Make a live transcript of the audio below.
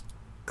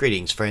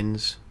Greetings,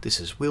 friends. This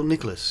is Will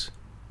Nicholas,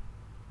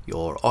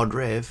 your Odd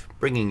Rev,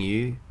 bringing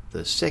you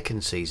the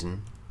second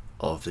season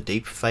of the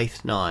Deep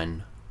Faith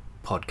 9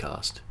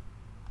 podcast.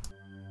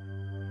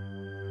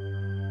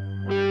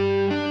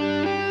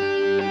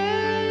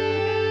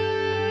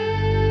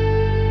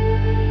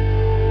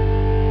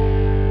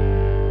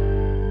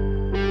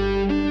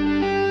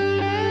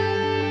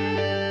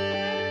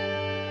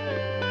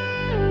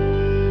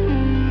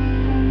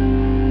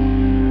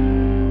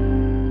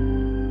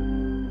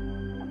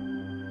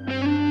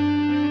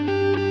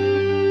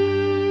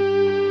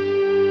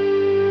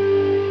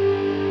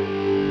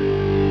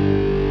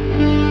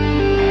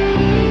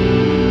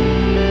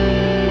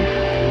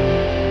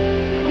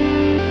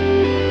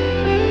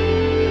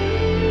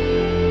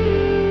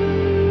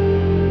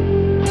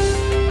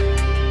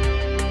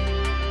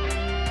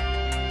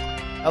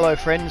 Hello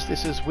friends,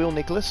 this is Will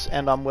Nicholas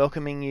and I'm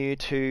welcoming you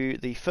to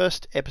the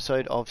first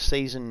episode of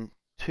Season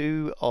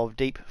 2 of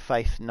Deep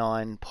Faith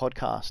 9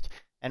 podcast.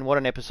 And what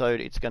an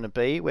episode it's going to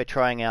be. We're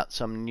trying out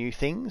some new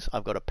things.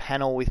 I've got a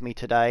panel with me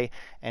today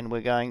and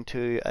we're going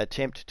to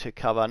attempt to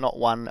cover not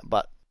one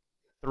but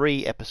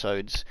 3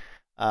 episodes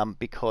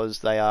because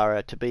they are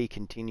a to-be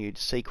continued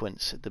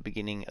sequence at the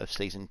beginning of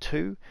Season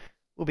 2.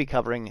 We'll be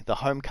covering the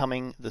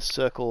Homecoming, the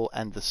Circle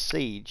and the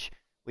Siege,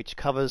 which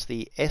covers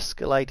the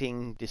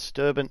escalating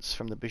disturbance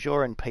from the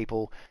Bajoran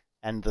people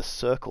and the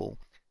Circle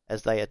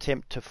as they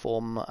attempt to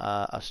form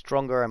a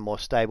stronger and more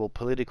stable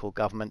political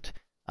government.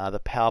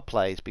 The power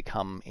plays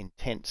become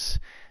intense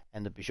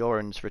and the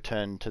Bajorans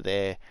return to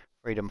their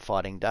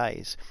freedom-fighting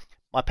days.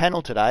 My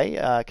panel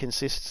today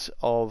consists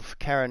of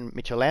Karen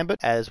Mitchell-Lambert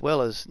as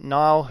well as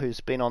Niall, who's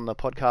been on the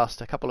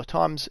podcast a couple of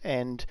times,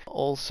 and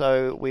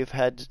also we've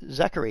had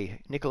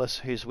Zachary Nicholas,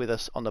 who's with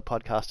us on the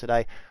podcast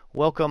today.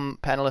 Welcome,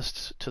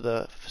 panelists, to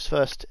the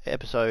first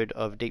episode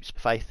of Deep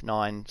Faith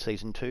 9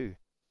 Season 2.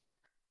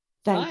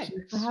 Thank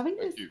you for having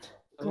us. you.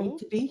 Great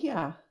to be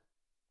here.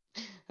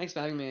 Thanks for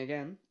having me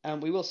again.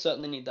 We will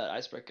certainly need that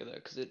icebreaker, though,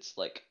 because it's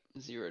like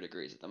 0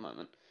 degrees at the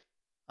moment.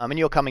 And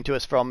you're coming to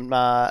us from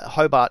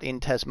Hobart in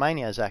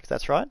Tasmania, Zach,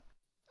 that's right?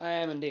 I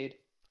am indeed.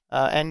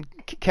 And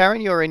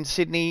Karen, you're in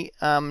Sydney,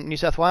 New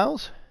South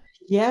Wales?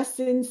 Yes,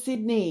 in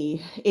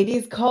Sydney. It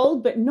is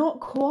cold, but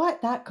not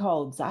quite that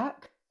cold,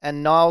 Zach.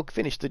 And Niall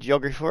finished the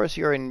geography for us.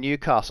 You're in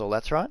Newcastle,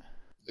 that's right?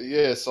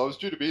 Yes, I was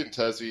due to be in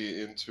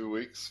Tassie in 2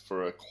 weeks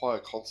for a choir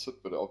concert,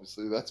 but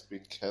obviously that's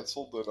been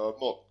cancelled, and I'm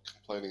not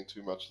complaining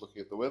too much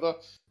looking at the weather.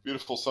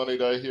 Beautiful sunny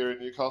day here in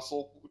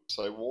Newcastle. Would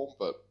say warm,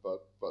 but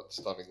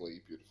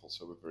stunningly beautiful,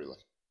 so we're very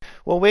lucky.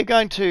 Well, we're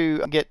going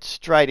to get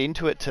straight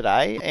into it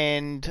today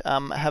and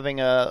having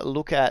a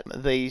look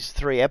at these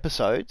 3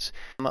 episodes.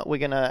 We're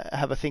going to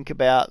have a think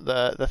about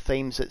the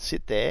themes that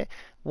sit there.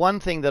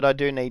 One thing that I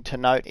do need to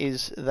note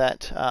is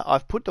that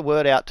I've put the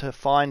word out to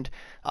find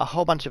a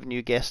whole bunch of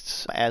new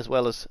guests as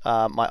well as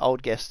my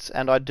old guests,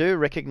 and I do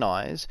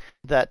recognise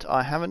that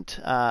I haven't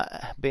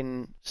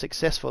been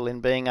successful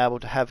in being able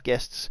to have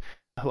guests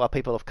who are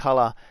people of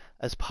colour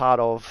as part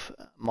of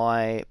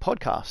my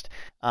podcast.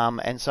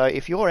 And so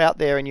if you're out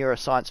there and you're a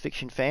science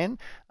fiction fan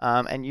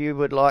and you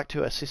would like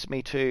to assist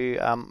me to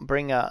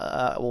bring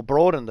or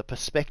broaden the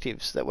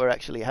perspectives that we're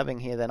actually having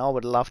here, then I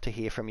would love to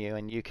hear from you,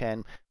 and you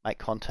can make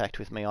contact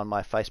with me on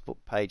my Facebook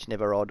page,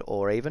 Never Odd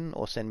or Even,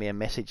 or send me a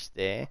message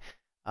there.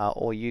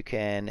 Or you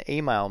can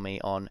email me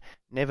on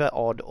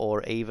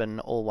neveroddoreven,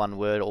 all one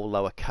word, all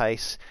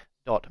lowercase,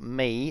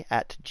 .me@gmail.com.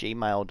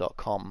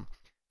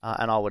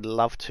 And I would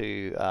love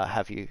to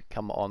have you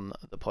come on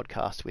the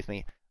podcast with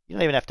me. You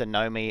don't even have to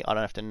know me. I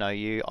don't have to know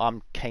you.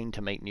 I'm keen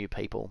to meet new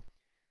people.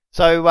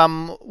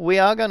 So we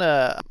are going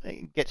to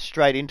get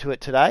straight into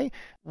it today.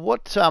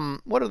 What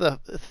are the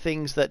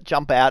things that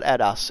jump out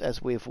at us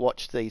as we've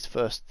watched these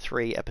first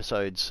 3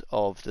 episodes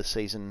of the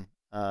season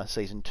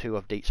 2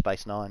 of Deep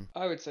Space Nine?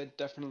 I would say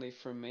definitely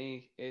for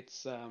me,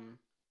 it's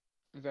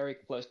very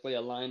closely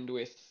aligned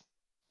with,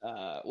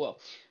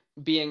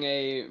 being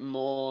a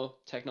more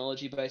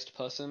technology-based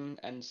person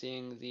and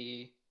seeing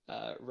the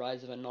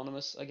rise of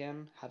Anonymous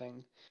again,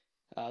 having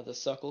the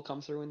Circle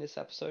come through in this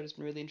episode has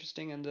been really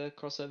interesting, and the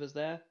crossovers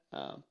there,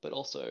 but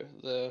also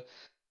the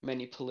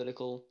many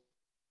political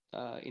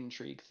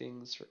intrigue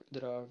things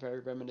that are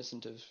very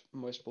reminiscent of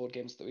most board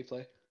games that we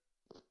play.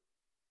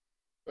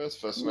 That's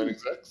fascinating,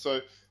 Zach.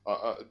 So,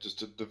 just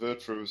to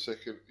divert for a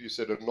second, you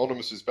said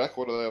Anonymous is back.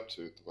 What are they up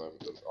to at the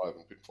moment? I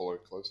haven't been following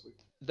closely.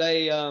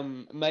 They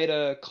made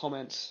a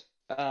comment,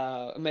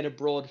 made a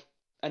broad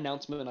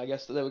announcement, I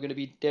guess, that they were going to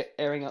be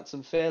airing out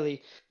some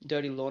fairly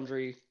dirty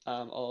laundry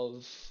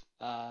of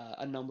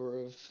a number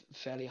of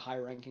fairly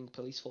high-ranking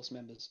police force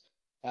members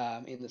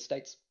in the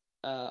States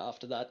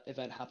after that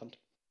event happened.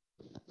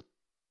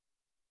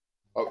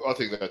 I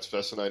think that's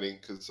fascinating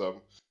because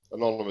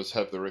Anonymous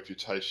have the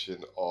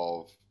reputation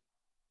of,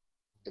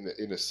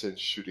 in a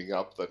sense, shooting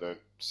up. They don't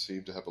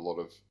seem to have a lot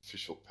of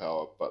official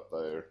power, but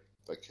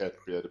they can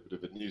create a bit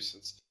of a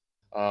nuisance.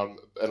 And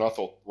I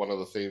thought one of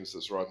the themes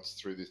that runs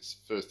through this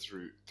first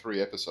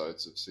 3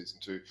 episodes of season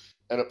 2,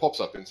 and it pops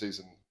up in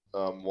season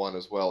one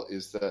as well,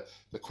 is the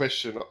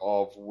question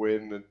of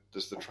when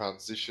does the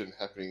transition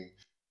happening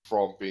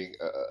from being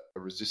a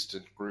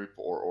resistant group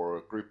or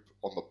a group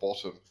on the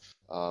bottom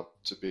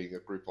to being a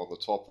group on the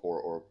top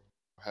or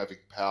having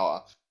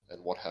power,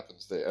 and what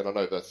happens there. And I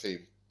know that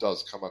theme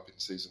does come up in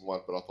season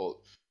 1, but I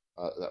thought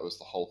that was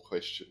the whole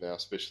question now,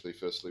 especially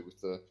firstly with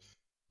the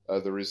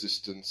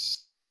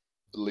resistance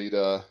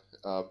leader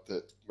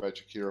that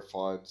Major Kira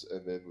finds,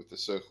 and then with the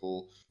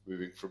Circle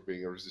moving from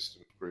being a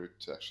resistant group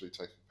to actually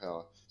taking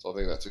power. So I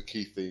think that's a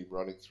key theme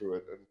running through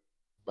it, and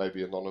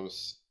maybe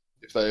Anonymous,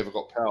 if they ever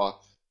got power,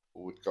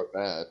 would go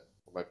bad,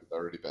 or maybe they're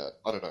already bad.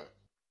 I don't know.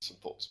 Some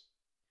thoughts.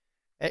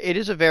 It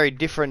is a very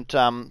different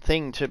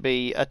thing to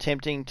be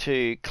attempting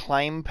to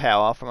claim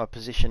power from a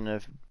position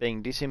of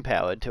being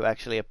disempowered to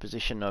actually a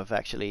position of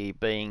actually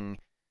being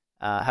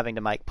having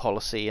to make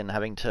policy and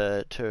having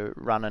to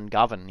run and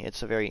govern.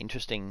 It's a very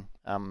interesting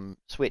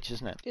switch,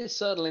 isn't it? Yeah,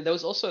 certainly. There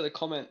was also the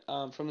comment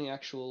from the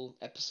actual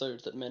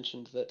episode that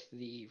mentioned that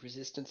the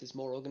resistance is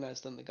more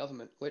organized than the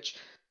government, which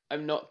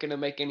I'm not going to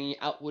make any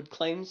outward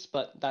claims,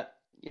 but that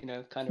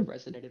kind of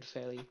resonated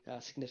fairly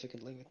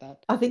significantly with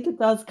that. I think it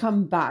does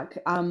come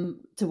back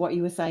to what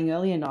you were saying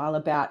earlier, Niall,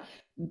 about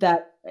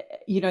that,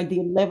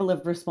 the level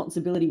of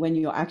responsibility when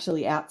you're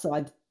actually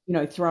outside,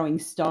 throwing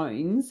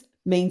stones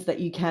means that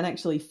you can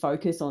actually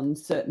focus on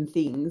certain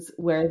things.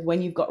 Whereas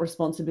when you've got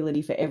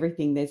responsibility for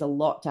everything, there's a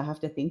lot to have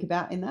to think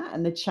about in that.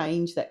 And the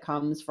change that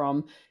comes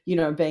from,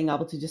 being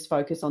able to just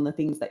focus on the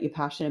things that you're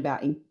passionate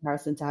about in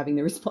comparison to having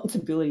the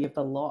responsibility of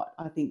the lot.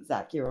 I think,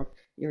 Zach, you're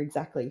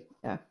exactly,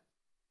 yeah.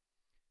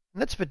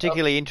 That's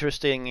particularly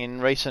interesting in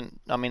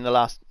the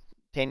last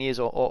 10 years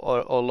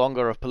or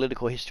longer of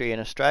political history in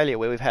Australia,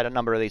 where we've had a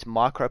number of these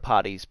micro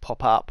parties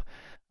pop up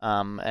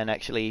and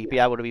actually be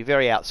able to be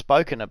very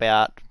outspoken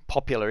about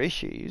popular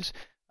issues,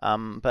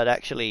 but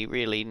actually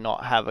really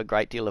not have a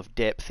great deal of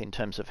depth in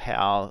terms of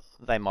how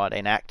they might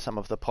enact some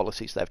of the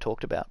policies they've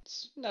talked about.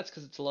 That's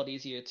because it's a lot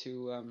easier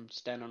to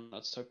stand on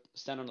a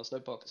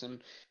soapbox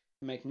and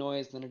make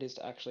noise than it is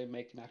to actually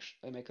make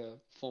a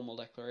formal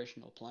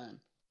declaration or plan.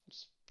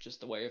 It's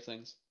just the way of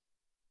things.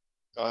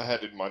 I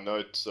had in my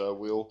notes,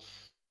 Will,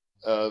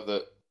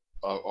 that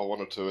I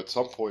wanted to at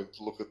some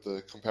point look at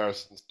the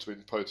comparisons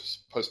between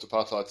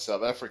post-apartheid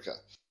South Africa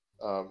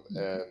and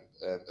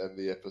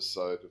the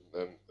episode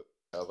and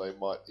how they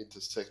might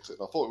intersect. And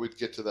I thought we'd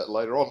get to that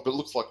later on, but it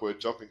looks like we're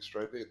jumping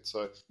straight in.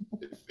 So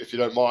if you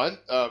don't mind,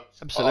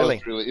 absolutely. I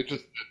was really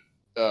interested.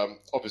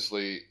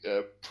 Obviously,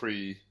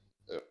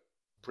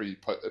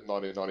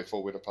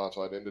 pre-1994, when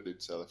apartheid ended in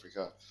South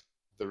Africa,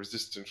 the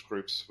resistance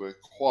groups were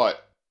quite,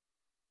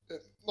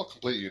 not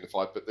completely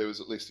unified, but there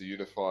was at least a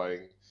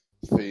unifying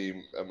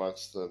theme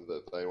amongst them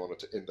that they wanted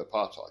to end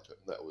apartheid, and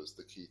that was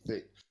the key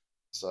thing.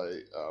 So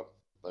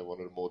they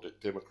wanted a more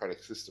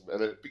democratic system,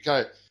 and it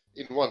became,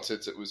 in one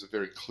sense, it was a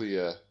very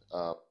clear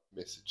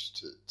message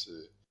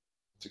to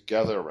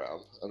gather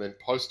around. And then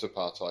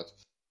post-apartheid,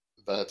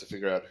 they had to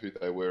figure out who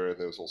they were, and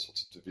there was all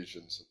sorts of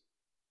divisions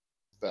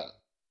and that.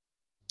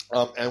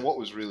 And what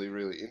was really,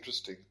 really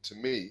interesting to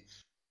me,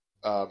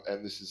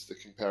 and this is the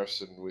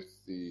comparison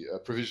with the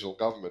provisional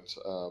government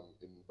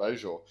in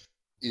Bajor,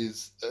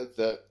 is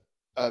that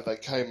they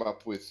came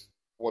up with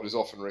what is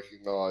often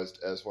recognised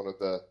as one of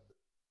the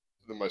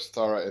most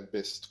thorough and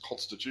best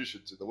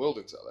constitutions in the world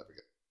in South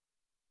Africa.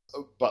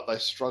 But they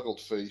struggled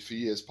for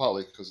years,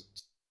 partly because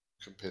it's,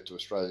 compared to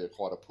Australia,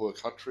 quite a poor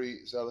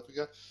country, South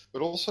Africa,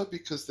 but also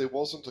because there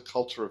wasn't a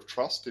culture of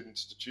trust in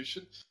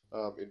institution,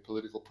 in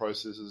political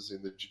processes,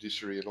 in the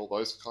judiciary and all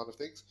those kind of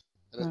things.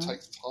 And it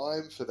takes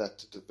time for that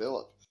to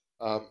develop.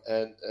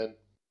 And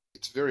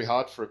it's very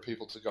hard for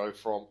people to go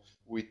from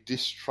we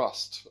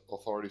distrust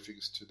authority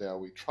figures to now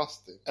we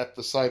trust them. At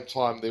the same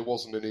time, there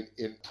wasn't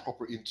an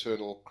proper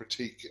internal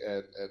critique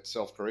and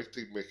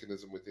self-correcting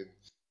mechanism within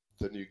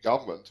the new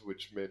government,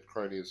 which meant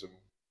cronyism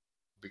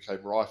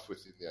became rife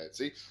within the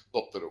ANC.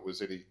 Not that it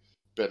was any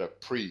better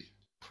pre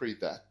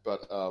that,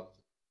 but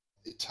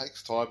it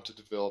takes time to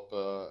develop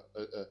a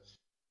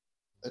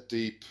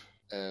deep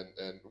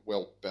and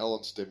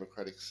well-balanced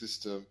democratic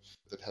system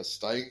that has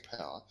staying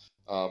power.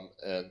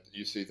 And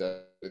you see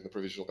that in the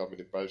provisional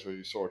government in Bajor,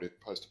 you saw it in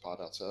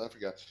post-apartheid South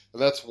Africa.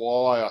 And that's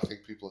why I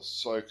think people are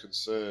so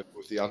concerned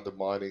with the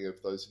undermining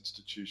of those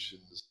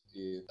institutions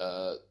in,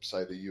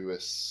 say, the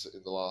US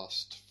in the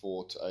last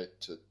 4 to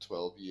 8 to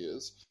 12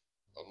 years.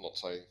 I'm not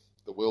saying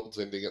the world's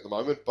ending at the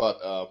moment, but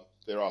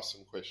there are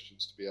some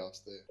questions to be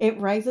asked there. It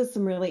raises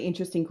some really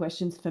interesting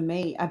questions for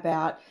me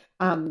about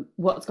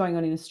what's going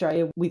on in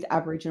Australia with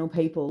Aboriginal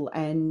people,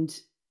 and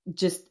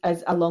just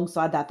as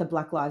alongside that, the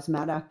Black Lives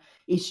Matter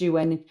issue,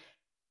 and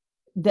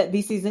that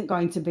this isn't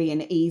going to be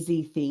an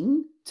easy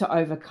thing to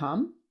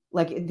overcome.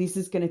 Like, this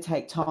is going to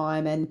take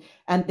time, and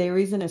there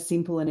isn't a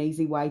simple and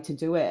easy way to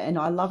do it. And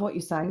I love what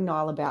you're saying,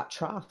 Niall, about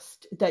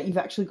trust, that you've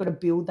actually got to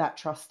build that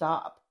trust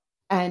up.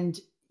 And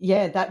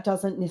yeah, that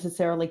doesn't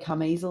necessarily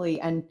come easily.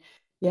 And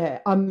yeah,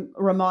 I'm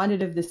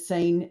reminded of the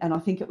scene, and I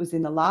think it was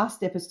in the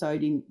last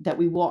episode that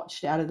we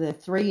watched out of the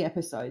 3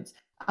 episodes,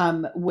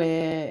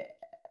 where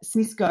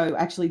Sisko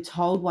actually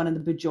told one of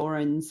the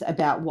Bajorans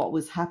about what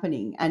was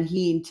happening, and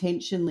he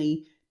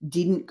intentionally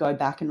didn't go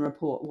back and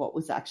report what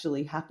was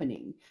actually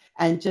happening,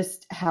 and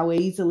just how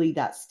easily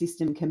that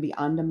system can be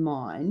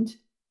undermined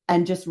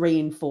and just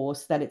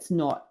reinforce that it's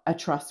not a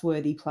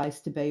trustworthy place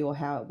to be or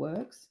how it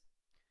works.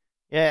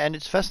 Yeah, and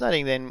it's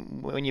fascinating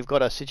then when you've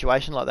got a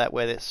situation like that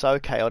where it's so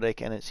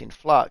chaotic and it's in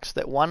flux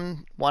that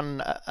one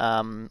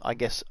I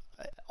guess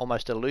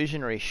almost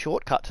illusionary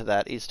shortcut to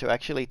that is to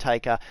actually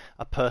take a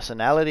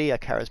personality, a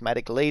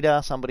charismatic leader,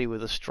 somebody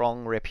with a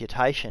strong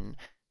reputation,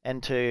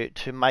 and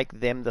to make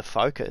them the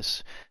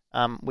focus,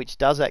 which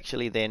does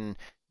actually then,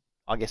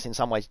 I guess, in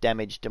some ways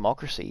damage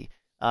democracy.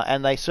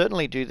 And they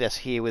certainly do this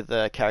here with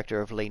the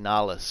character of Lee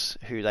Nahlis,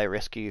 who they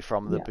rescue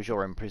from the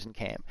Bajoran prison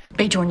camp.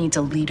 Bajor needs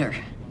a leader.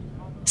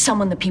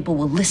 Someone the people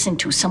will listen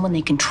to, someone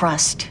they can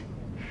trust.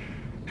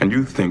 And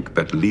you think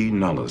that Lee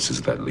Nahlis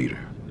is that leader?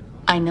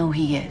 I know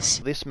he is.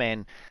 This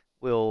man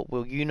will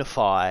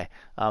unify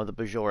the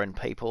Bajoran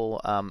people,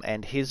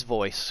 and his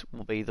voice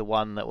will be the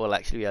one that will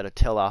actually be able to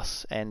tell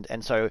us. And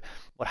so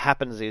what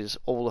happens is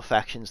all the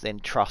factions then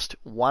trust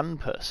one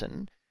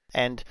person,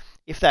 and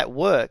if that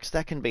works,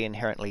 that can be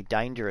inherently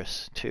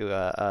dangerous to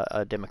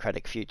a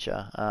democratic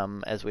future,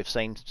 as we've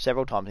seen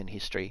several times in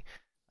history.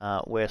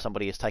 Where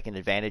somebody has taken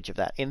advantage of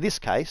that. In this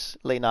case,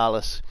 Lee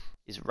Nahlis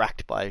is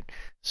racked by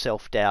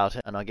self-doubt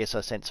and I guess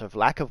a sense of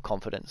lack of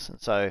confidence, and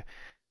so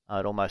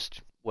it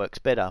almost works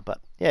better. But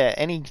yeah,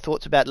 any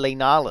thoughts about Lee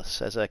Nahlis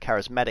as a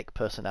charismatic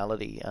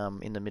personality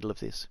in the middle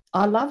of this?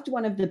 I loved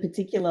one of the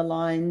particular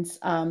lines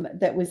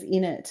that was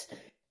in it.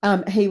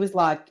 He was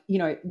like,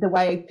 the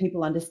way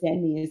people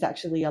understand me is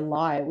actually a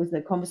lie. It was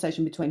a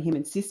conversation between him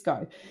and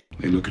Sisko.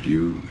 They look at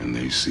you and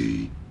they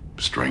see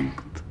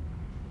strength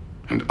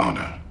and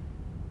honor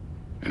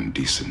and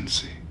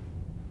decency.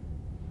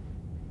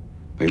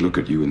 They look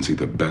at you and see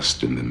the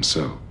best in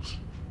themselves.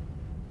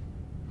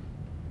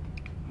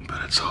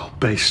 But it's all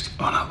based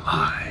on a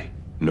lie.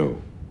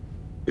 No,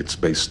 it's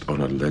based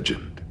on a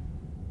legend.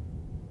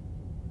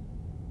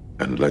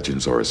 And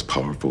legends are as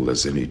powerful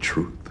as any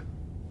truth.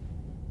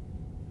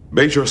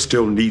 Bajor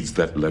still needs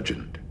that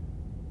legend.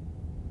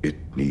 It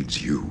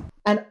needs you.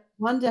 And I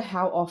wonder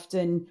how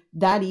often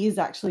that is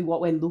actually what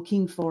we're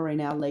looking for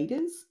in our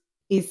leaders.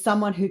 Is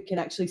someone who can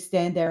actually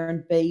stand there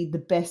and be the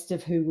best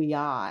of who we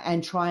are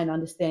and try and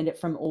understand it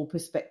from all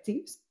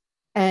perspectives.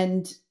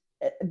 And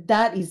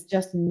that is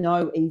just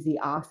no easy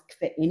ask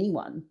for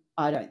anyone,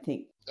 I don't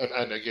think.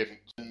 And again,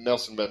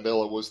 Nelson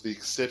Mandela was the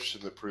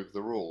exception that proved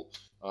the rule.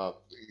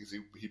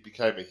 He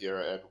became a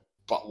hero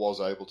but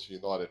was able to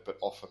unite it, but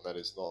often that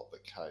is not the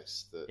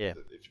case. That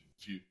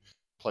if you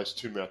place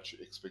too much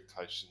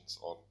expectations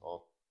on a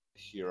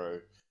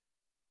hero,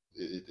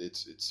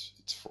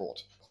 it's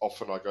fraught.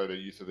 Often I go to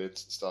youth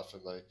events and stuff,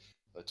 and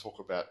they talk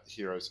about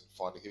heroes and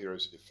finding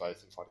heroes in your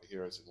faith and finding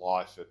heroes in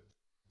life and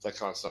that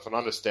kind of stuff. And I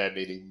understand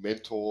needing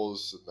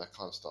mentors and that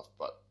kind of stuff,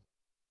 but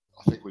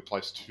I think we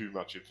place too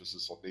much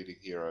emphasis on needing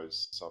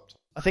heroes sometimes.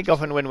 I think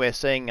often when we're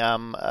seeing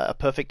a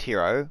perfect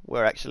hero,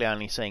 we're actually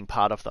only seeing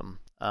part of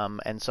them,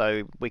 and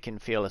so we can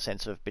feel a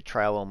sense of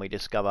betrayal when we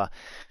discover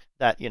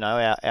that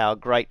our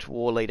great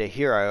war leader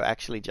hero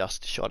actually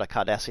just shot a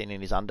Cardassian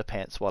in his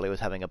underpants while he was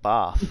having a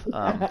bath.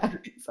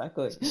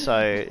 Exactly.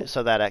 So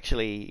that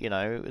actually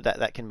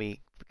that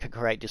can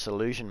create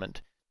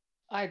disillusionment.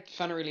 I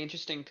found it really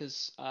interesting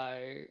because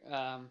I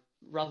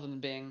rather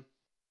than being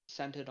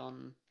centered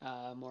on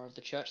more of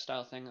the church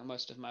style thing,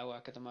 most of my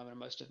work at the moment,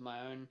 most of my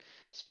own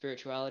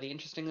spirituality,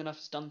 interestingly enough,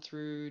 is done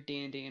through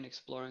D&D and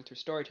exploring through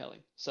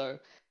storytelling. So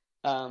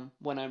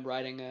when I'm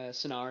writing a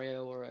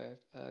scenario or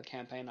a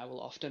campaign, I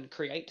will often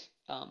create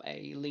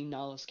a Lee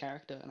Nahlis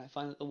character, and I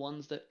find that the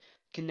ones that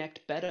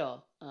connect better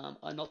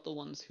are not the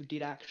ones who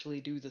did actually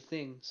do the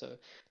thing. So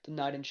the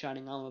knight in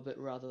shining armor, but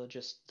rather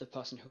just the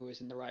person who is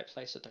in the right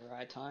place at the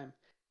right time.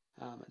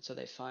 And so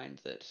they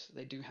find that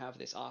they do have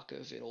this arc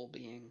of it all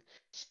being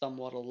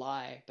somewhat a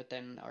lie, but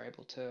then are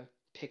able to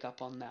pick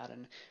up on that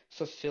and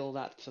fulfill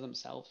that for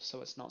themselves,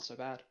 so it's not so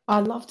bad. I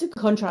love to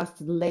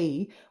contrast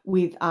Lee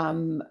with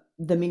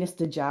the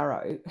Minister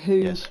Jarrow,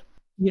 who,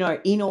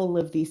 in all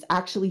of this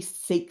actually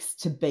seeks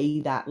to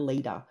be that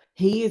leader.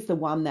 He is the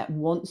one that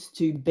wants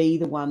to be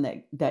the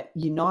one that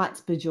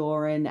unites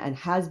Bajoran and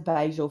has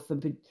Bajor for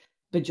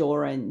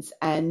Bajorans.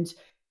 And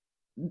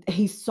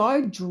he's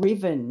so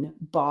driven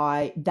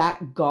by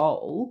that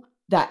goal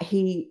that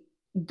he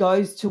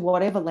goes to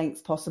whatever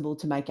lengths possible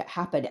to make it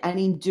happen, and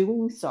in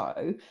doing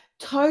so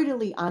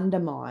totally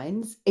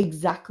undermines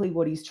exactly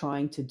what he's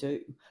trying to do.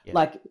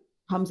 Like,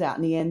 comes out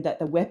in the end that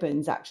the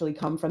weapons actually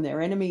come from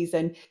their enemies,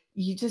 and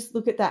you just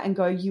look at that and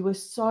go, you were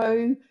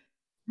so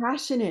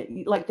passionate,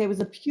 like there was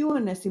a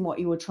pureness in what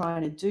you were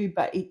trying to do,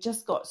 but it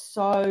just got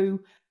so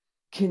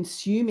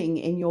consuming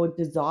in your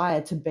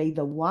desire to be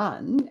the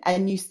one.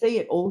 And you see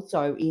it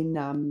also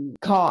in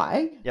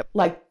Kai,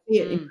 like see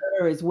it in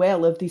her as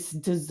well, of this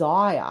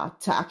desire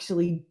to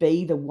actually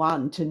be the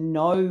one, to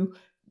know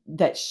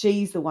that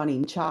she's the one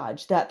in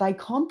charge, that they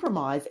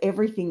compromise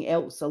everything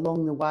else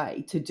along the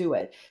way to do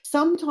it,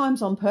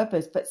 sometimes on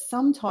purpose, but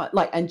sometimes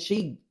and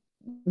she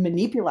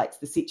manipulates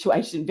the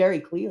situation very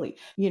clearly.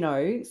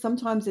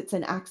 Sometimes it's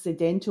an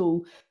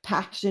accidental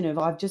passion of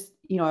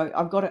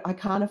I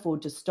can't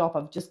afford to stop,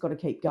 I've just got to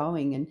keep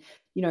going. And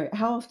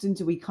how often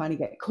do we kind of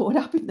get caught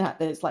up in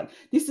that it's like,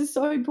 this is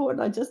so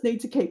important, I just need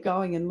to keep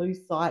going, and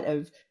lose sight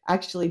of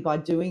actually by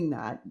doing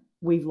that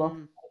we've lost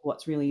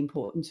what's really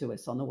important to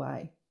us on the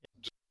way.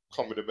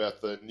 Comment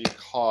about the new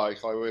Kai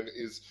Wen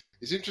is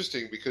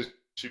interesting because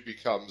she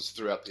becomes,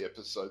 throughout the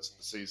episodes and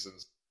the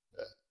seasons,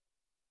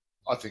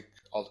 I think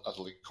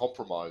utterly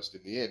compromised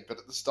in the end. But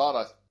at the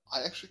start,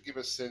 I actually give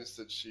a sense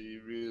that she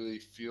really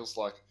feels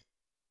like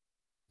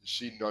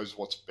she knows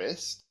what's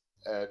best,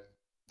 and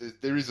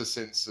there is a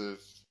sense of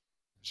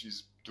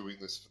she's doing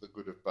this for the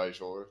good of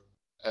Bajor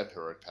and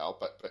her own power.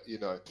 But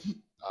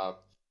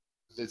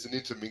there's an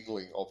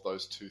intermingling of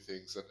those two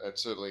things, and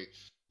certainly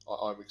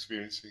I'm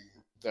experiencing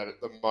that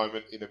at the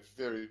moment in a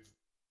very,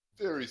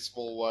 very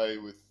small way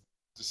with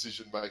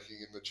decision making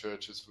in the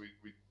church as we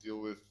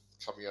deal with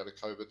coming out of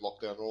COVID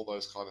lockdown and all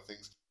those kind of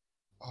things.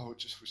 I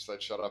just wish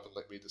they'd shut up and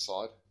let me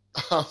decide.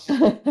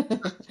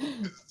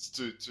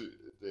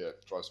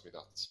 It drives me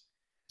nuts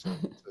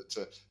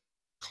to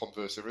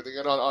converse everything.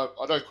 And I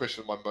don't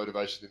question my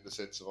motivation in the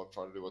sense of I'm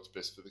trying to do what's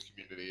best for the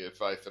community of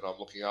faith and I'm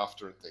looking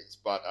after and things.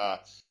 But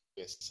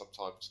yes,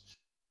 sometimes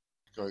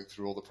going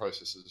through all the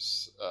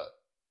processes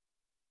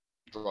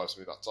drives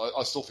me nuts.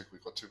 I still think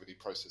we've got too many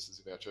processes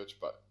in our church,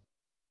 but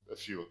a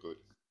few are good.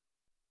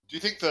 Do you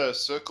think the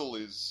circle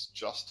is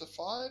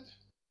justified?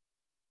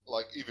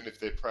 Like, even if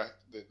their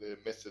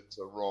methods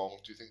are wrong,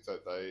 do you think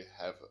that they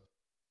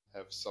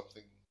have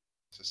something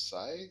to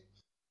say?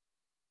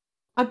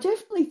 I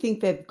definitely think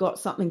they've got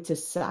something to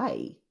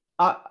say.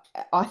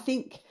 I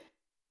think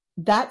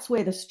that's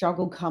where the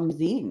struggle comes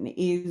in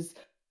is,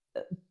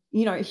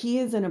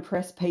 here's an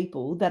oppressed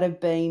people that have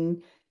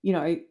been,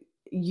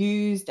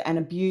 used and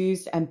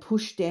abused and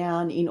pushed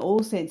down in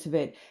all sense of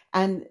it.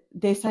 And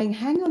they're saying,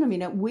 hang on a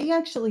minute, we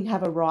actually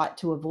have a right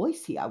to a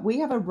voice here. We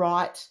have a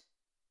right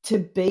to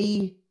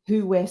be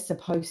who we're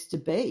supposed to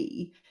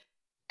be.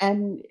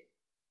 And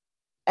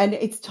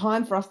it's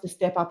time for us to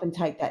step up and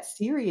take that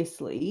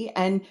seriously,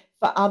 and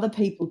for other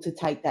people to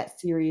take that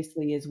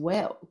seriously as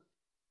well.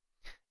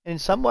 In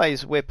some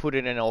ways, we're put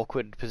in an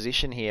awkward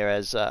position here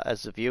as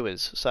the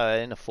viewers. So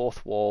in a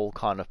fourth wall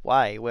kind of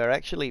way, we're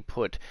actually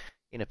put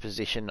in a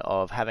position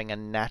of having a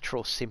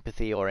natural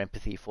sympathy or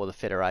empathy for the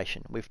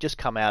Federation. We've just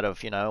come out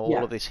of,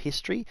 all of this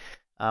history.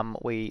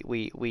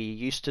 We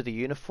used to the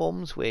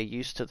uniforms, we're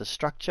used to the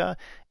structure,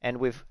 and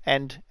we've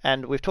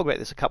talked about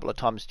this a couple of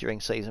times during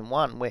season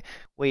 1, where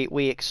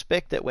we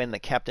expect that when the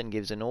captain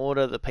gives an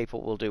order, the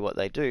people will do what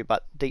they do,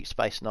 but Deep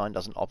Space Nine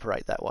doesn't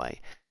operate that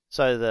way.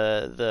 So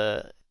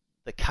the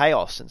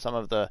chaos and some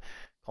of the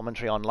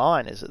commentary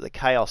online is that the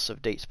chaos of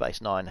Deep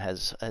Space Nine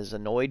has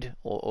annoyed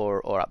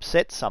or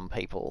upset some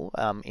people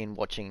in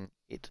watching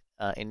it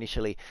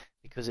initially,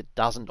 because it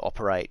doesn't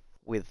operate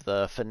with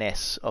the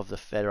finesse of the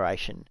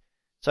Federation.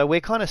 So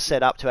we're kind of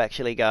set up to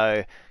actually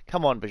go,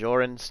 come on,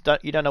 Bajorans,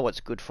 you don't know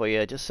what's good for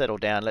you, just settle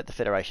down, let the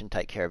Federation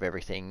take care of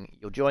everything.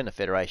 You'll join the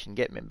Federation,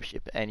 get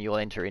membership, and you'll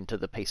enter into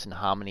the peace and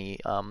harmony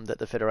that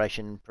the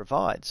Federation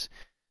provides.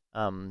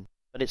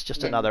 But it's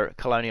just another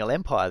colonial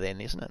empire then,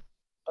 isn't it?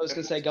 I was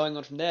going to say, going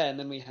on from there, and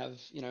then we have,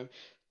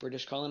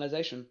 British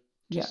colonization,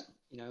 just,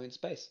 in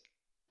space.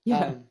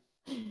 Yeah.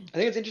 I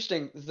think it's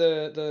interesting,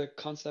 the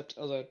concept,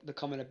 or the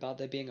comment about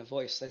there being a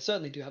voice. They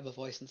certainly do have a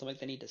voice and something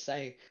they need to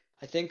say.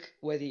 I think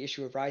where the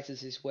issue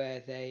arises is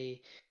when they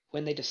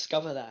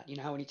discover that,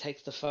 when you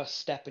take the first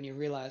step and you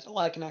realize,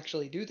 I can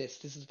actually do this.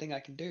 This is the thing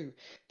I can do.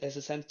 There's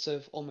a sense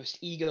of almost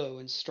ego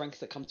and strength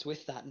that comes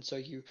with that. And so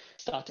you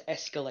start to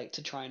escalate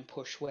to try and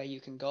push where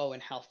you can go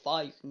and how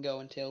far you can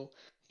go until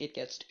it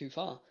gets too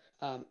far.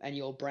 And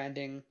you're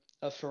branding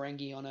a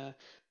Ferengi on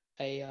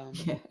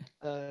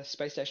a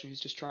space station who's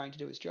just trying to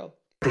do his job.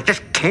 They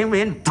just came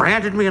in,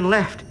 branded me, and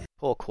left.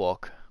 Poor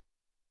Quark.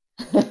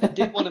 I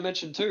did want to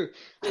mention too,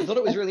 I thought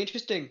it was really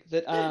interesting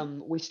that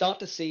we start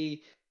to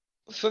see,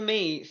 for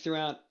me,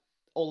 throughout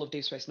all of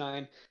Deep Space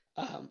Nine,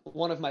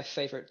 one of my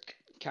favorite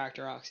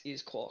character arcs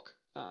is Quark,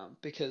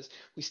 because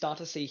we start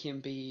to see him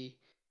be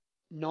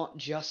not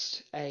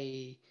just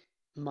a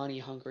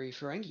money-hungry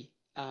Ferengi,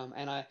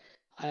 and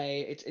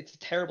it's a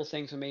terrible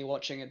thing for me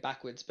watching it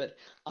backwards, but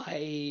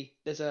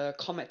there's a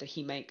comment that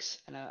he makes,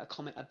 and a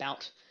comment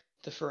about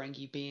the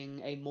Ferengi being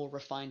a more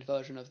refined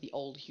version of the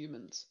old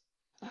humans.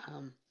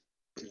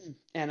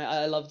 And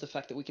I love the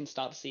fact that we can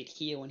start to see it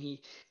here when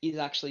he is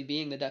actually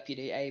being the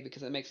deputy, A,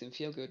 because it makes him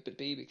feel good, but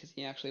B, because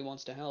he actually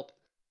wants to help.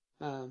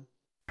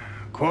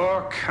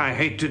 Quark, I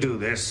hate to do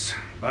this,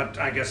 but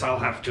I guess I'll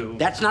have to.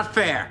 That's not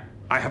fair.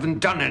 I haven't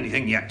done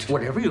anything yet.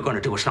 Whatever you're going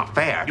to do, it's not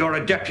fair. You're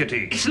a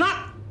deputy. It's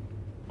not.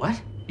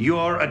 What?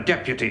 You're a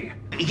deputy.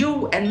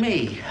 You and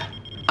me.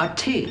 A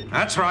team.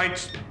 That's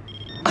right.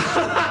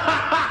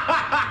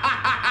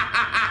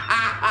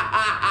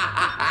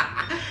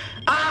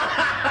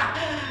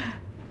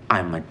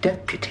 I'm a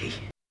deputy.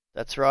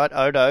 That's right.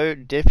 Odo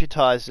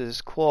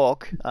deputizes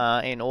Quark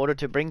in order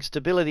to bring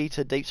stability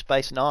to Deep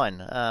Space Nine.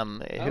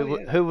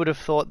 Who would have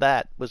thought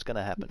that was going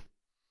to happen?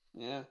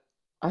 Yeah.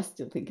 I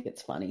still think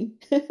it's funny.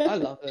 I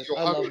love it.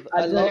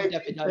 I love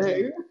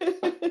deputizing.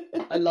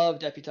 I love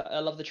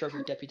the trope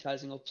of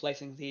deputizing or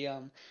placing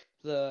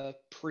the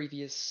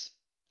previous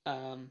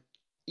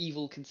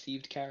evil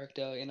conceived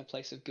character in a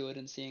place of good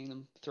and seeing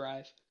them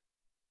thrive.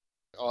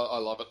 I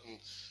love it, and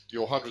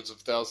your hundreds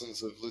of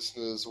thousands of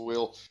listeners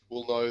will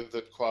know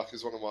that Quark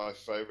is one of my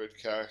favourite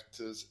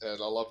characters, and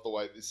I love the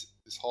way this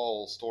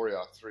whole story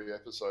arc, 3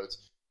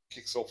 episodes,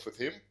 kicks off with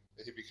him.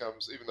 He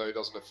becomes, even though he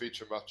doesn't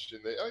feature much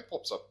in there, he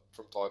pops up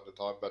from time to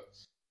time,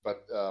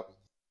 but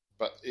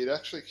it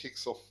actually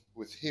kicks off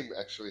with him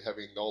actually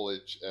having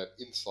knowledge and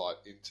insight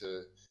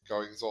into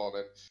goings on.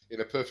 And in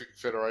a perfect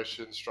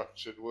Federation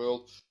structured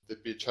world,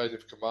 there'd be a chain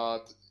of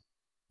command.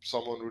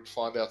 Someone would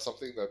find out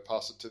something, they'd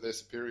pass it to their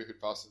superior,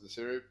 who'd pass it to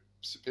the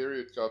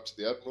superior, it'd go up to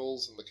the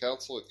admirals and the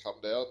council, it'd come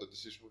down, the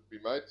decision would be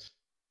made.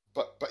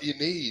 But you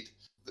need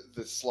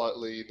the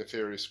slightly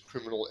nefarious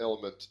criminal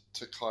element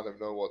to kind of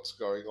know what's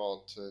going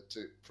on,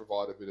 to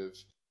provide a bit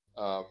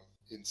of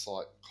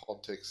insight,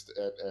 context,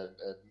 and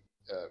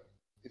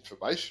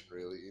information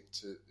really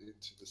into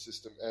the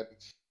system. And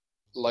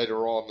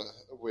later on,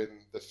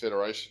 when the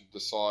Federation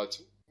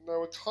decides,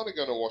 no, we're kind of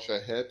going to wash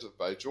our hands of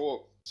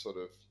Bajor, sort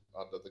of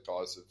under the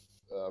guise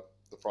of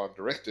the Prime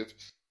Directive,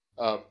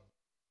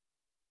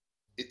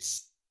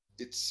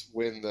 it's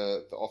when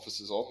the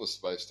officers on the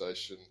space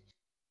station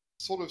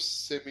sort of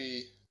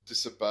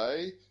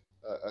semi-disobey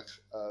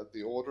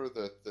the order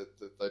that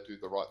they do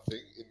the right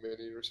thing in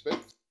many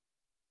respects.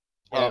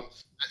 Yeah.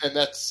 And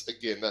that's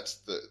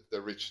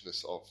the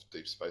richness of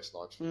Deep Space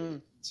Nine for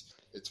me.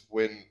 It's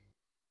when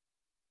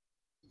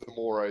the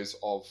mores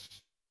of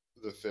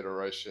the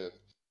Federation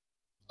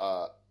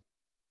are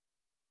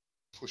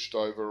pushed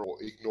over or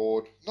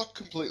ignored, not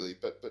completely,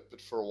 but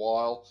for a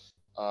while,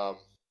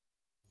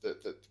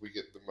 that we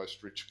get the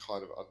most rich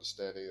kind of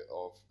understanding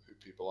of who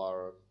people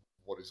are and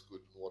what is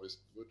good and what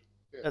isn't good.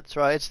 Yeah. That's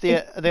right. It's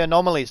the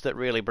anomalies that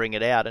really bring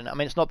it out. And I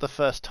mean, it's not the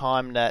first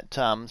time that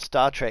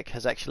Star Trek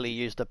has actually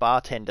used a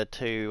bartender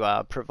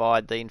to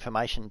provide the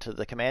information to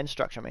the command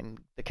structure. I mean,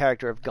 the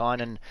character of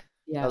Guinan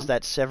does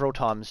that several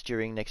times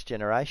during Next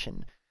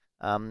Generation.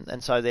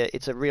 And so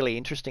it's a really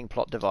interesting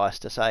plot device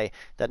to say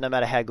that no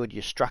matter how good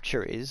your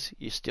structure is,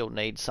 you still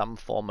need some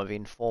form of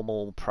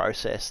informal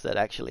process that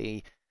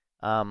actually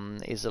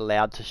is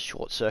allowed to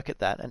short-circuit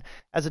that. And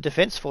as a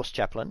Defence Force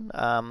chaplain,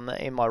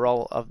 in my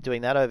role of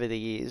doing that over the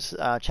years,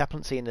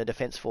 chaplaincy in the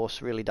Defence Force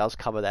really does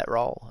cover that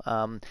role.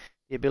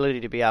 The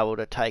ability to be able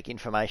to take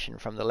information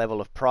from the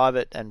level of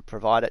private and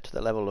provide it to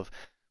the level of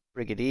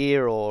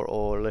brigadier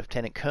or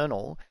lieutenant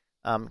colonel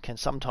can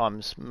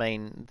sometimes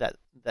mean that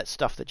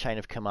stuff that chain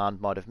of command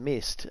might have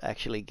missed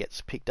actually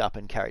gets picked up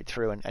and carried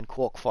through, and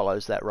Quark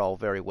follows that role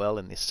very well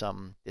in this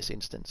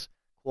instance.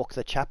 Quark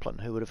the chaplain,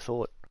 who would have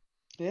thought?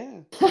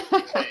 Yeah.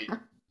 Hey,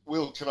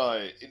 Will, can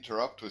I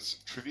interrupt with some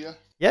trivia?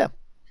 Yeah.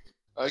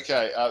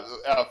 Okay,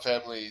 our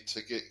family,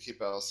 to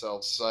keep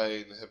ourselves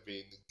sane, have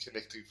been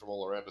connecting from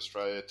all around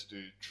Australia to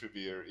do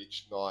trivia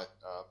each night.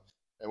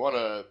 And one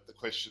of the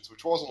questions,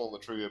 which wasn't on the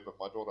trivia, but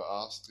my daughter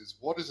asked, is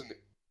what is an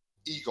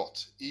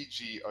EGOT?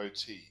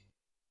 E-G-O-T.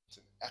 It's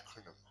an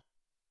acronym.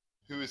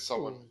 Who is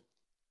someone?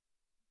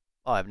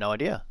 I have no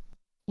idea.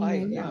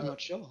 I'm not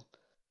sure.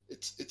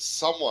 It's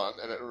someone,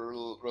 and it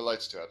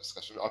relates to our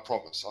discussion. I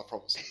promise.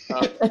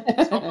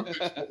 Someone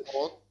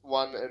who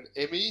won an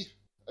Emmy,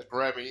 a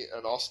Grammy,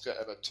 an Oscar,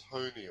 and a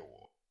Tony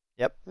Award.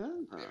 Yep.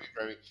 Emmy,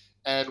 Grammy,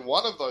 and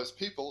one of those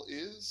people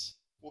is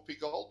Whoopi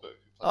Goldberg.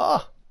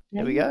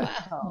 There we go.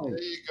 Wow.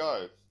 There you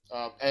go.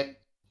 And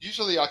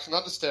usually, I can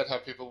understand how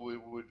people would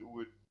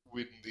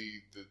win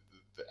the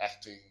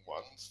acting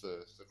ones,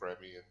 the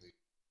Grammy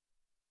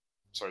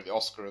and the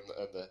Oscar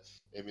and the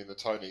Emmy and the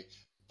Tony,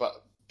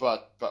 but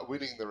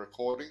winning the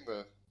recording,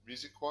 the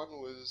music one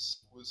was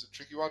a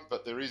tricky one.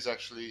 But there is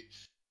actually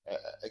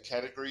a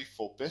category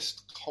for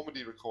best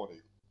comedy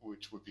recording,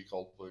 which would be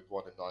Goldberg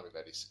won in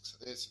 1986.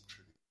 So there's some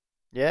trivia.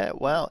 Yeah,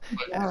 well,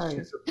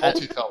 she's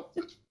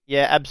multi-talented.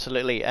 Yeah,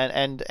 absolutely,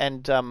 and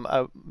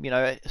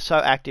so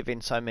active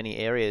in so many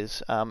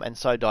areas, and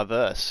so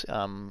diverse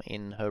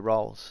in her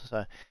roles.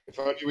 So if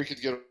only we could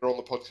get her on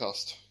the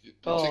podcast.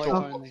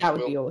 That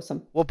would be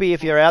awesome. Whoopi,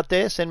 if you're out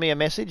there, send me a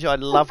message. I'd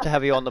love to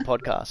have you on the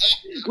podcast.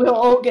 We're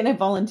all going to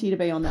volunteer to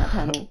be on that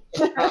panel.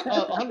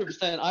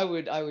 100%. I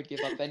would give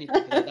up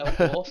anything for that. That would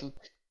be awesome.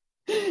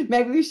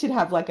 Maybe we should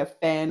have like a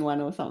fan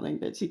one or something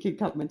that she could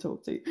come and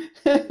talk to.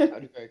 That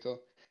would be very cool.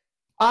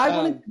 I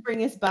wanted to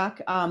bring us back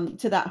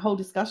to that whole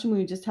discussion we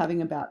were just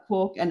having about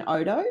Quark and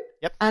Odo.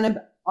 Yep. And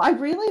I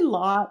really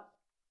like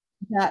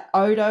that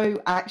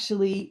Odo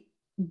actually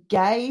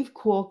gave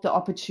Quark the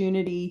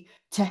opportunity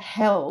to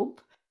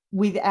help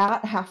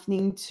without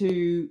having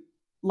to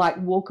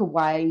walk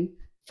away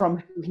from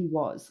who he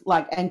was,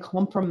 and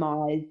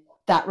compromise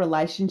that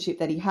relationship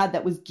that he had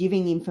that was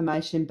giving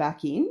information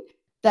back in,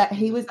 that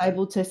he was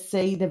able to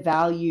see the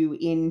value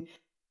in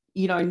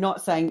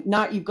not saying,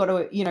 no, you've got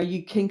to,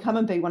 you can come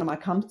and be one of my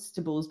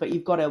constables, but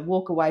you've got to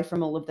walk away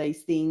from all of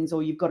these things,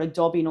 or you've got to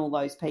dob in all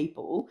those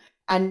people.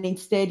 And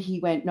instead he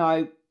went,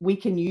 no, we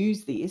can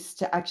use this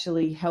to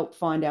actually help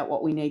find out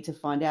what we need to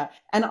find out.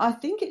 And I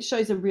think it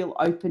shows a real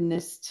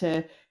openness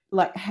to,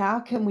 like, how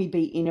can we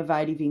be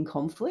innovative in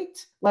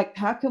conflict? Like,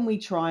 how can we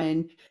try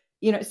and,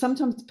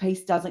 sometimes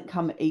peace doesn't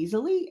come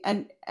easily.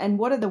 And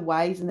what are the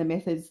ways and the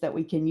methods that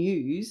we can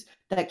use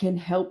that can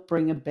help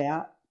bring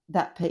about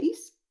that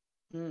peace?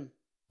 Well,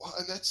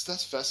 and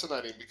that's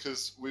fascinating,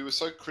 because we were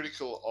so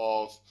critical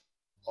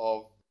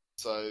of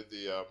say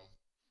the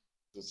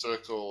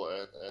Circle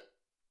and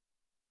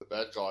the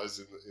bad guys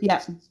in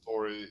this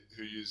story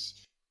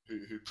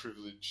who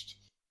privileged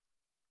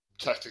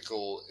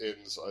tactical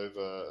ends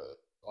over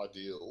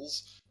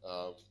ideals,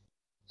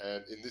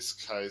 and in this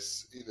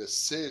case, in a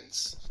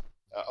sense,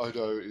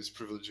 Odo is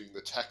privileging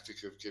the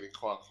tactic of getting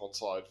Quark on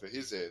side for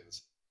his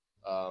ends.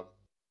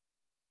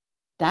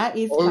 That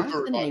is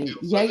fascinating.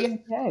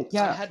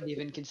 Yeah. I hadn't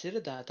even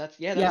considered that. That's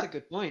a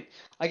good point.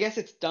 I guess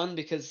it's done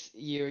because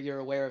you're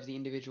aware of the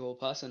individual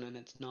person, and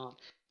it's not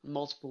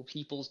multiple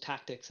people's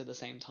tactics at the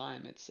same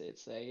time. It's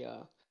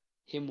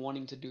him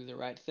wanting to do the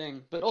right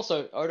thing. But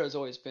also, Odo's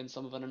always been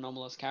some of an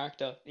anomalous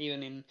character.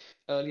 Even in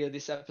earlier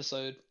this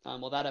episode,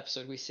 that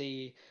episode, we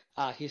see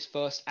his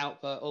first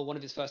outburst, or one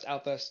of his first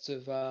outbursts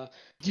of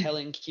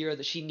telling Kira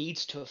that she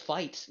needs to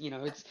fight.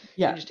 It's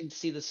interesting to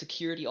see the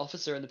security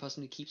officer and the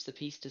person who keeps the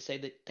peace to say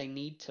that they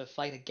need to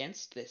fight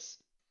against this.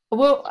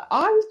 Well,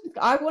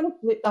 I want to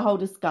flip the whole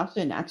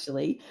discussion,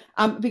 actually,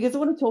 because I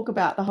want to talk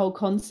about the whole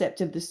concept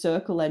of the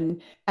Circle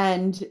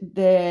and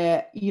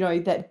their,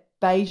 that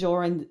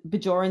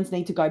Bajorans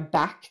need to go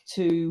back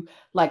to,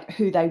 like,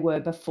 who they were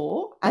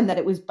before, and that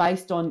it was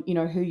based on,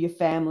 who your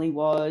family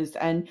was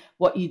and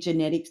what your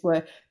genetics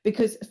were.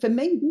 Because for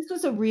me, this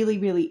was a really,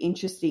 really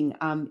interesting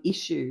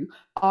issue.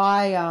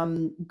 I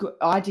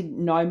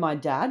didn't know my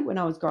dad when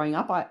I was growing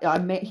up. I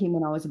met him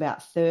when I was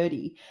about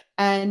 30,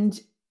 and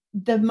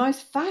the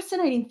most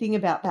fascinating thing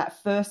about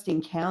that first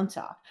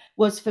encounter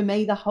was, for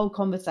me, the whole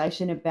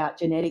conversation about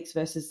genetics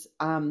versus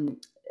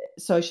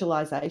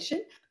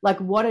socialization. Like,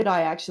 what had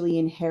I actually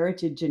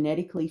inherited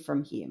genetically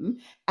from him,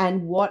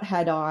 and what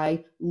had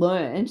I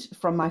learned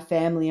from my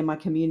family and my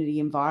community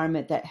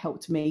environment that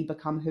helped me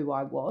become who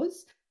I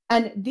was?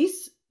 And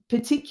this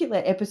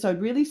particular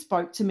episode really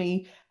spoke to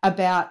me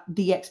about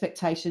the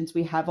expectations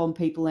we have on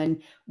people,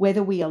 and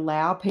whether we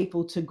allow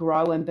people to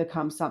grow and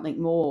become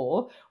something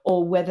more,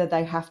 or whether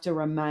they have to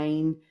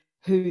remain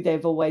who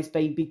they've always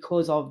been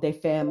because of their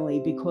family,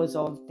 because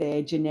of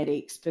their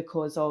genetics,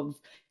 because of,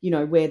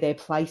 where their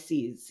place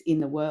is in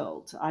the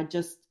world.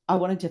 I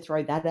wanted to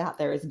throw that out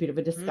there as a bit of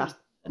a discussion.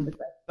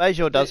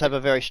 Bajor does have a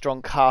very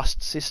strong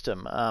caste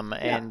system,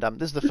 and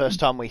this is the first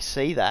time we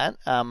see that,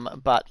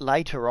 but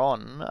later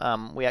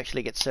on we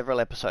actually get several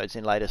episodes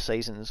in later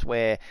seasons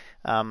where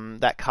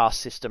that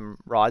caste system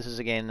rises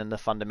again, and the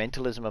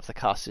fundamentalism of the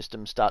caste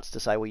system starts to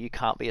say, well, you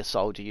can't be a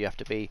soldier, you have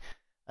to be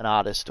an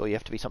artist, or you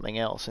have to be something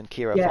else, and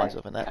Kira finds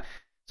off in that.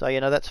 So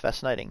that's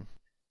fascinating.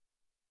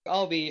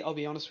 I'll be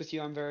honest with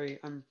you.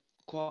 I'm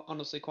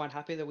quite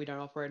happy that we don't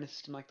operate in a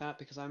system like that,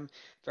 because I'm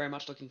very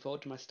much looking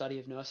forward to my study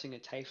of nursing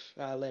at TAFE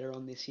later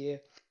on this year,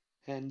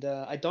 and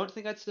I don't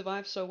think I'd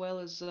survive so well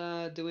as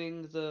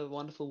doing the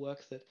wonderful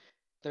work that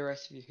the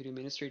rest of you who do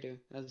ministry do.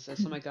 As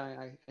something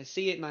I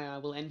see it, and I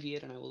will envy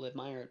it and I will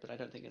admire it, but I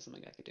don't think it's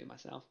something I could do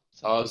myself.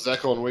 So.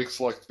 Zach, on weeks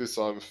like this,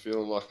 I'm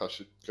feeling like I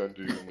should go and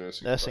do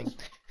nursing.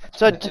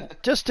 So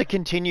just to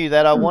continue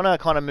that, I want to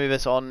kind of move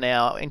us on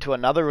now into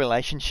another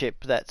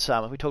relationship that's,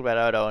 we talked about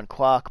Odo and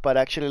Quark, but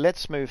actually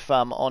let's move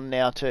on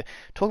now to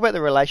talk about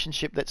the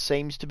relationship that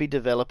seems to be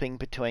developing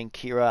between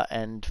Kira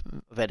and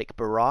Vedic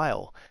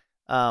Bareil.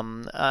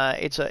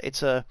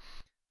 It's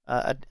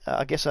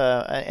I guess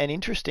an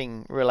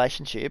interesting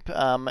relationship,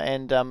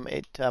 and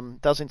it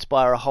does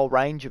inspire a whole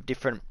range of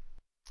different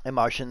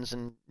emotions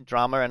and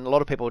drama, and a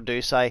lot of people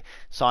do say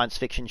science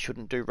fiction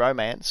shouldn't do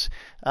romance,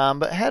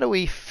 but how do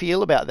we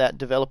feel about that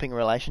developing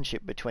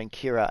relationship between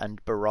Kira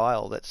and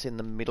Bareil that's in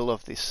the middle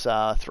of this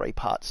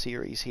three-part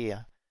series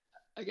here?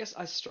 I guess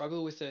I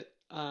struggle with it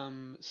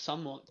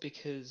somewhat,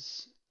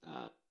 because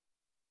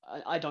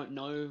I don't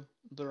know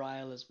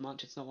Bareil as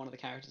much. It's not one of the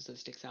characters that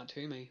sticks out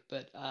to me,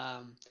 but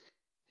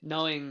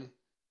knowing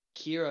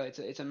Kira,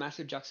 it's a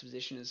massive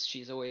juxtaposition, as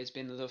she's always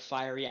been the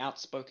fiery,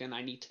 outspoken,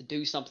 I need to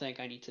do something,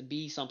 I need to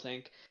be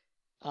something,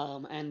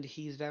 and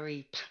he's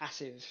very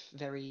passive,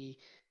 very,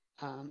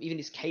 even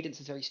his cadence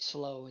is very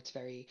slow, it's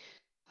very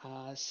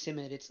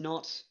simmered, it's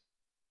not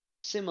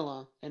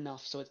similar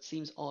enough, so it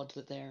seems odd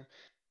that they're,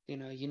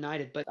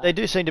 united, but... They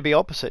do seem to be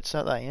opposites,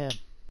 don't they?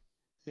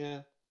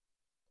 Yeah.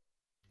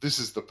 This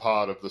is the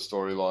part of the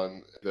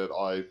storyline that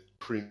I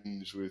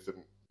cringe with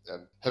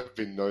and have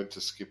been known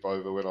to skip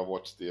over when I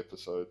watched the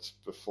episodes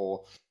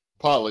before,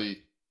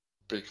 partly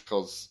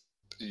because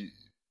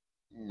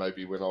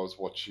maybe when I was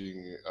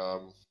watching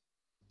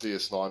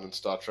DS9 and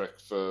Star Trek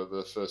for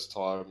the first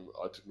time,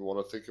 I didn't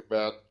want to think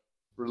about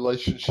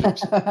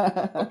relationships.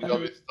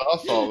 WW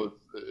stuff. I was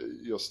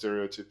your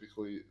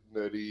stereotypically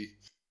nerdy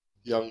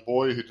young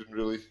boy who didn't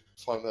really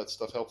find that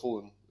stuff helpful,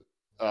 and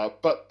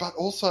but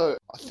also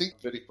I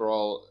think Vedic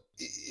Baral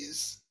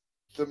is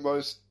the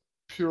most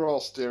puerile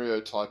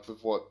stereotype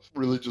of what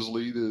religious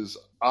leaders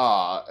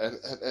are,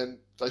 and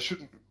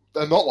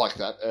they're not like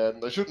that,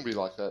 and they shouldn't be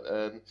like that,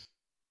 and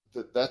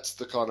that's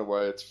the kind of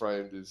way it's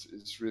framed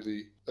is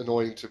really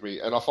annoying to me,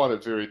 and I find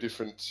it very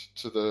different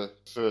to the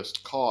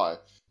first Kai,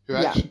 who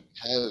actually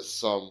has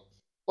some,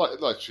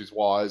 like she's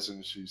wise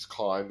and she's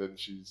kind and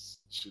she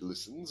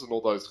listens and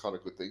all those kind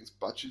of good things,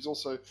 but she's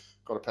also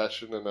got a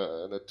passion and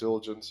a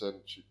diligence, and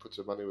she puts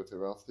her money where her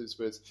mouth is.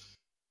 Whereas,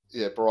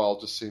 Baral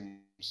just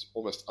seems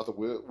almost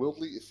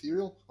otherworldly,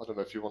 ethereal. I don't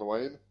know if you want to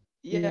weigh in.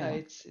 Yeah,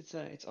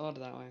 it's odd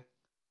that way.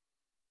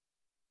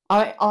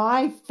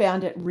 I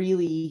found it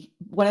really,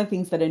 one of the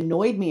things that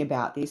annoyed me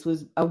about this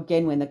was,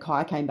 again, when the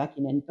Kai came back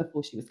in, and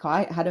before she was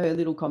Kai, had her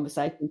little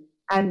conversation,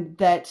 and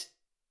that,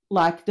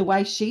 like, the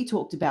way she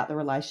talked about the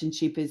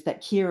relationship is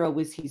that Kira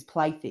was his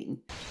plaything.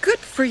 Good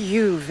for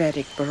you,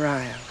 Vedic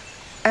Baral.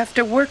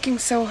 After working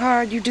so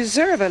hard, you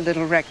deserve a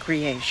little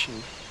recreation.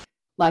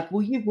 Like,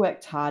 well, you've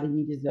worked hard and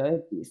you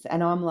deserve this.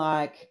 And I'm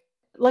like,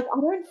 I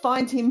don't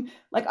find him,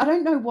 I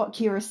don't know what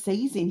Kira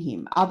sees in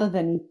him other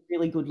than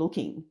really good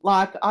looking.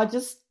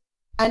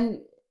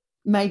 And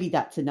maybe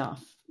that's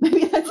enough.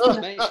 Maybe that's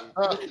enough.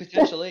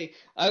 Potentially.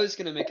 I was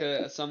going to make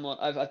a somewhat,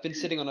 I've been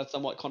sitting on a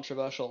somewhat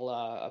controversial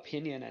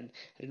opinion, and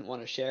I didn't want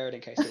to share it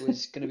in case it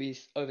was going to be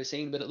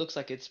overseen, but it looks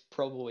like it's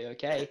probably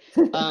okay.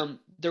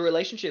 The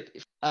relationship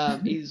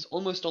is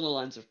almost on the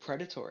lines of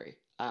predatory,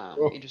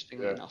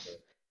 interestingly enough.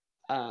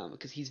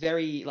 Because he's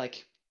very,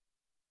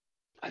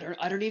 I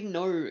don't even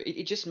know.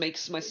 It just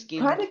makes my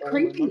skin kind of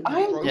creepy.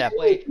 I agree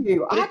with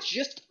you. But it's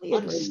just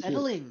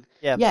unsettling.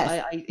 Yeah.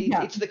 Yes.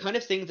 It's the kind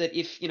of thing that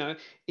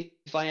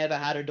if I ever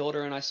had a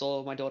daughter and I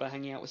saw my daughter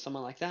hanging out with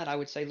someone like that, I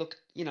would say, look,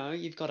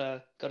 you've got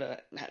to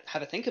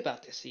have a think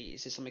about this.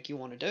 Is this something you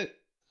want to do?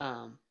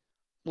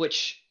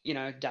 Which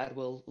Dad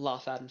will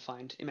laugh at and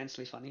find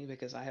immensely funny,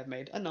 because I have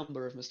made a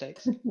number of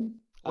mistakes.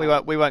 We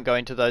won't go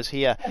into those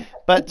here,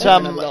 but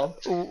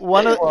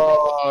one of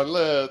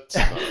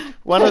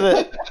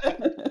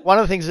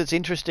the things that's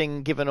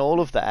interesting, given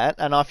all of that,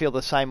 and I feel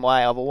the same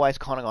way. I've always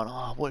kind of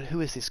gone, who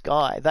is this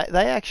guy?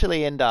 They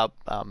actually end up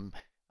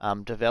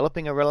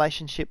developing a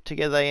relationship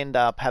together. They end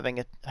up having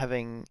a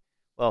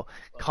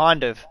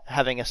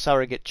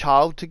surrogate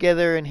child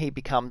together, and he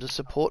becomes a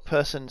support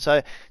person.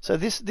 So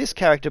this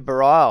character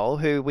Baral,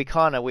 who we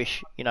kind of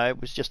wish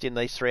was just in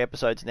these 3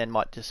 episodes and then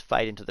might just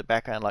fade into the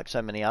background like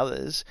so many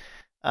others,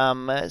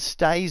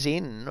 stays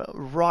in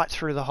right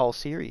through the whole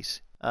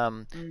series.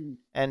 So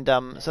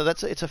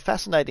it's a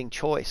fascinating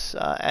choice,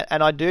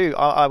 and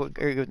I would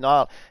agree with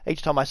Niall.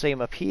 Each time I see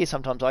him appear,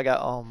 sometimes I go,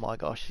 oh my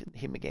gosh,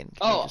 him again.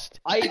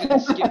 I even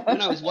skipped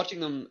when I was watching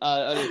them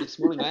earlier this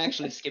morning. I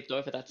actually skipped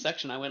over that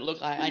section. I went, look,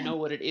 I know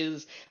what it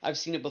is. I've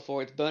seen it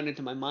before. It's burned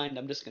into my mind.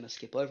 I'm just going to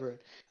skip over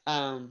it.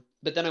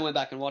 But then I went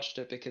back and watched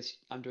it because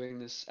I'm doing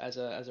this as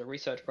a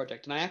research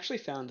project, and I actually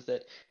found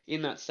that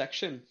in that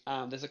section,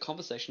 there's a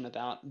conversation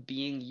about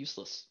being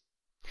useless.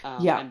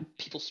 And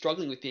people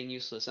struggling with being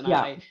useless, and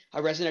I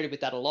resonated with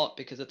that a lot,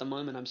 because at the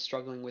moment I'm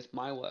struggling with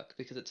my work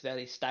because it's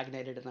very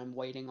stagnated and I'm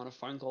waiting on a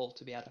phone call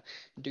to be able to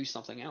do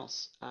something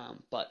else.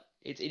 But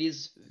it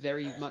is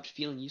very much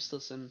feeling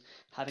useless and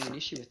having an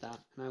issue with that,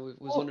 and I was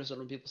wondering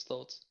what people's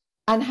thoughts.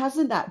 And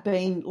hasn't that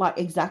been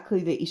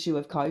exactly the issue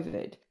of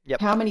COVID?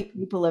 Yep. How many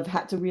people have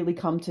had to really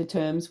come to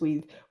terms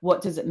with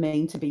what does it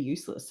mean to be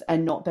useless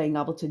and not being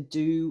able to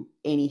do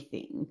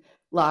anything?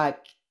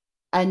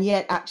 And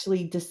yet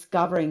actually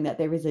discovering that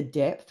there is a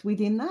depth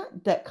within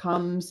that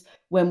comes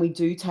when we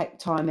do take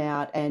time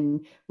out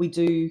and we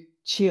do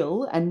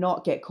chill and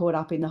not get caught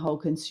up in the whole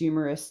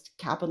consumerist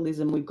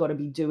capitalism we've got to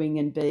be doing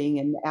and being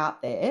and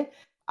out there.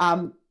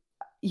 I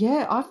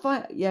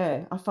find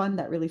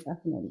that really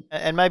fascinating.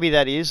 And maybe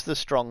that is the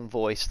strong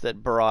voice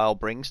that Baral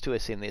brings to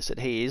us in this, that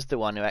he is the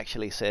one who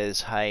actually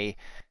says, hey,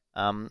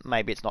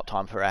 maybe it's not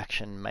time for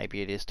action.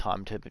 Maybe it is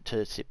time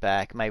to sit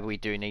back. Maybe we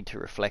do need to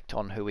reflect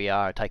on who we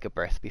are, take a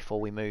breath before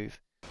we move.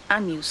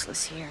 I'm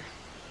useless here.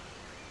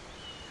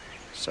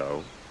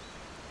 So?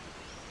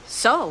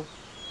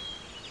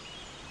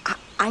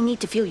 I need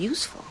to feel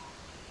useful.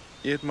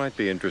 It might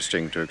be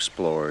interesting to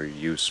explore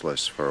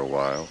useless for a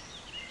while.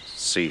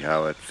 See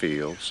how it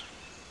feels.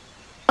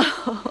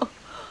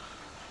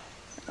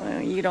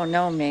 You don't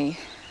know me.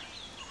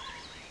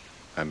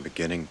 I'm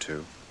beginning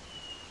to.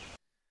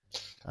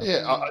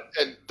 Yeah,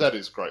 and that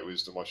is great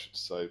wisdom, I should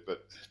say,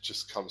 but it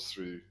just comes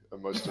through a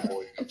most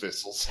annoying of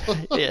vessels.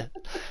 Yeah,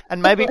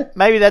 and maybe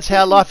that's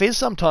how life is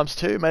sometimes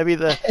too. Maybe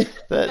the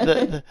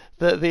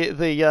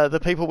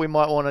people we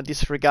might want to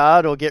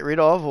disregard or get rid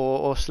of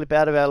or slip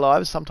out of our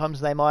lives,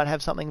 sometimes they might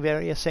have something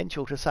very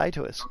essential to say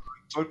to us.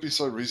 Don't be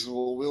so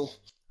reasonable, Will.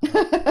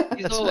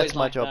 That's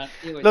my job.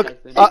 Look,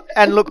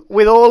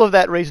 with all of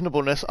that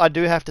reasonableness, I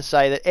do have to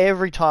say that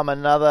every time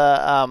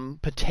another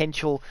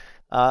potential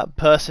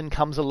person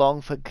comes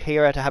along for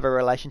Kira to have a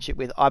relationship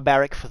with, I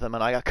barrack for them,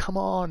 and I go, come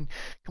on,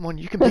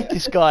 you can pick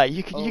this guy.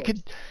 You can, you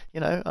can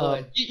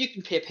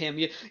pip him.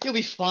 You'll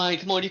be fine.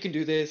 Come on, you can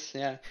do this.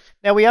 Yeah.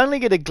 Now we only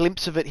get a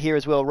glimpse of it here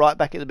as well, right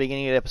back at the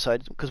beginning of the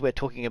episode, because we're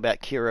talking about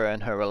Kira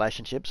and her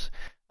relationships.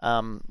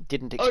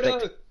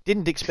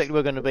 Didn't expect we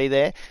were going to be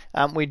there.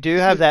 We do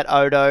have that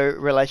Odo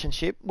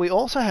relationship. We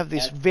also have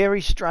this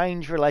very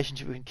strange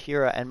relationship with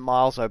Kira and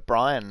Miles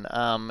O'Brien.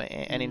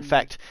 And in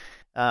fact,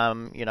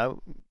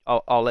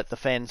 I'll let the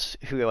fans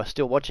who are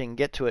still watching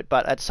get to it.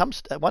 But at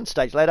one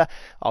stage later,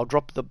 I'll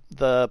drop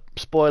the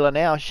spoiler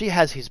now. She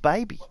has his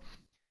baby.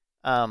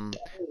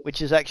 Which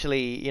is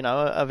actually,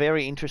 a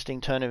very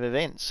interesting turn of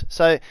events.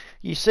 So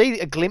you see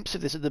a glimpse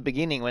of this at the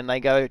beginning when they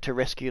go to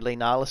rescue Lee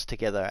Nahlis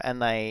together,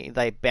 and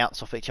they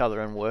bounce off each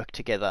other and work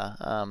together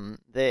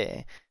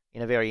there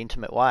in a very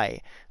intimate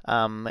way.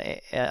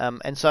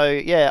 And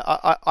so,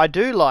 I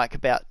do like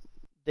about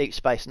Deep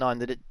Space Nine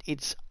that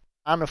it's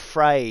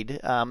unafraid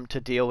to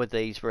deal with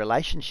these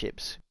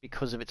relationships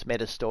because of its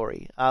meta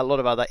story. A lot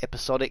of other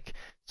episodic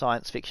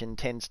science fiction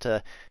tends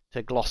to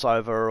gloss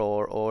over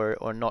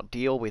or not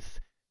deal with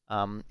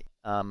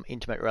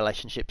intimate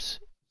relationships,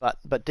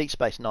 but Deep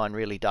Space Nine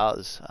really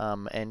does,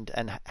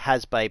 and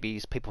has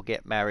babies. People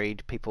get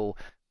married, people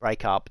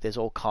break up. There's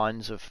all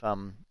kinds of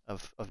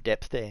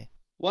depth there.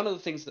 One of the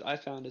things that I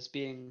found as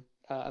being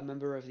a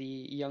member of the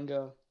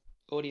younger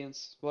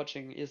audience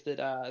watching is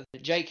that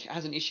Jake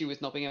has an issue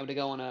with not being able to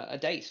go on a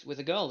date with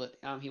a girl that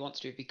he wants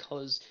to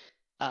because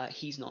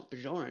he's not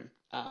Bajoran,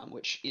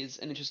 which is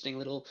an interesting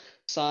little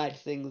side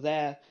thing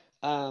there.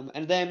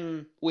 And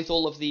then with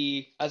all of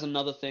as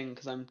another thing,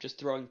 because I'm just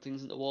throwing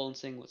things at the wall and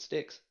seeing what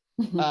sticks,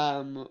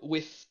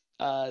 with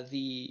all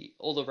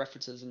the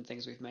references and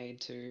things we've made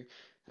to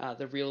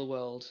the real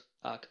world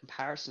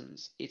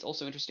comparisons, it's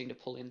also interesting to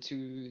pull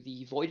into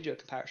the Voyager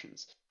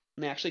comparisons.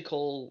 And they actually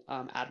call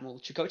Admiral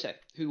Chakotay,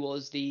 who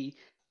was the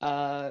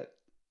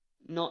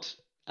not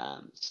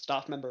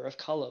staff member of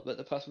color, but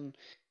the person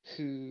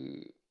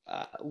who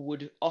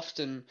would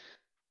often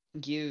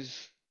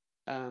give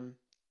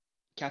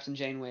Captain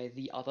Janeway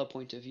the other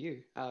point of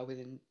view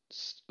within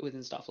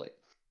Starfleet.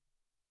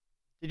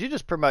 Did you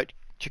just promote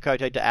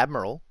Chakotay to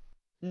Admiral?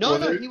 No,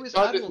 he was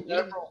Admiral.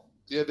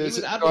 Yeah, he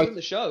was Admiral in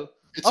the show.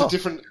 It's a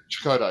different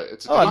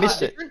Chakotay. I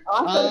missed it.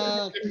 I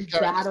thought it was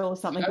dad or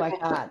something like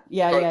that.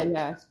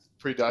 Yeah.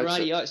 Predates.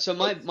 Right, yeah. So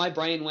my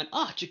brain went,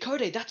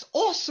 Chakotay, that's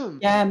awesome.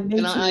 Yeah, me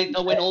and too.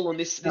 I went all on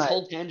this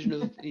whole tangent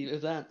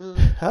of that.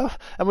 Oh,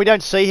 and we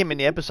don't see him in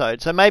the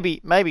episode, so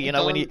maybe when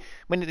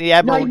the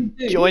Admiral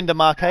joined the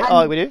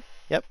Marquette. We do.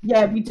 Yep.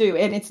 Yeah, we do,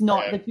 and it's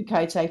not the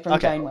Chakotay from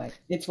Janeway.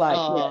 It's like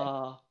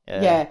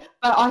yeah.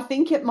 But I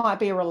think it might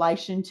be a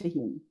relation to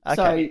him. Okay.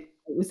 So it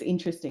was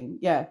interesting.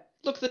 Yeah.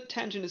 Look, the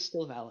tangent is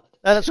still valid.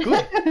 No, that's good.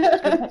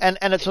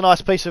 and it's a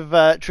nice piece of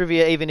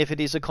trivia, even if it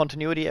is a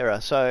continuity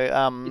error. So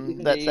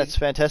that's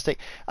fantastic.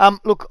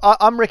 Look,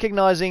 I'm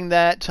recognising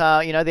that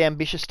the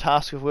ambitious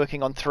task of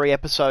working on 3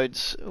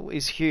 episodes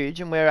is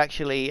huge, and we're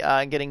actually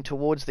getting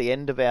towards the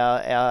end of our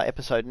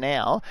episode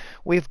now.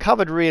 We've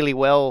covered really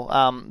well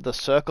the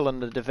circle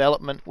and the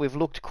development. We've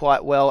looked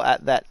quite well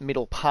at that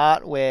middle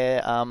part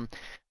where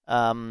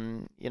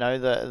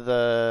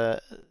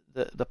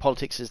the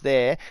politics is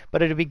there,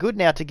 but it'd be good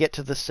now to get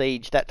to the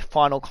siege, that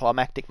final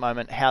climactic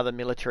moment, how the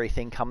military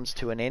thing comes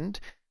to an end,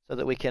 so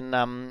that we can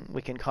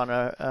kind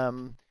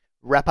of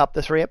wrap up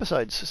the 3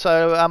 episodes.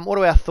 So, what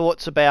are our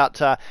thoughts about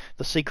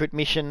the secret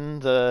mission,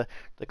 the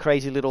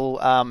crazy little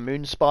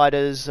moon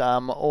spiders,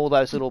 all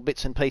those little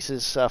bits and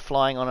pieces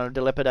flying on a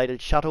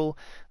dilapidated shuttle?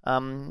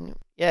 How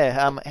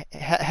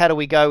do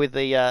we go with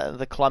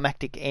the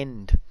climactic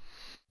end?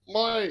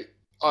 My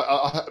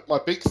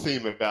big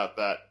theme about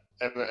that.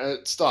 And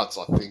it starts,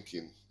 I think,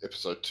 in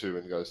episode 2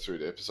 and goes through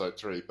to episode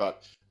 3.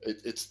 But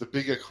it's the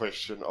bigger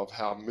question of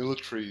how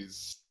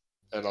militaries,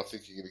 and I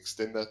think you can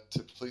extend that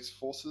to police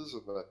forces,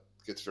 and that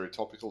gets very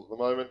topical at the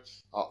moment,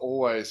 are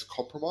always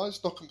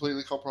compromised. Not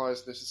completely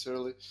compromised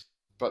necessarily,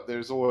 but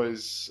there's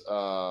always,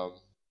 I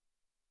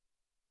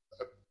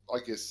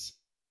guess,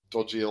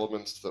 dodgy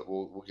elements that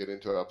we'll get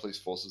into our police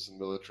forces and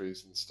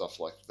militaries and stuff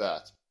like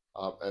that.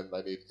 And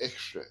they need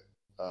extra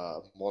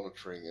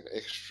monitoring and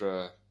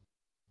extra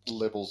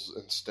levels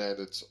and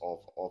standards of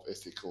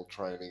ethical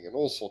training and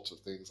all sorts of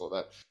things like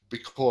that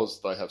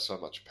because they have so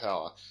much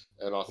power.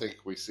 And I think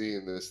we see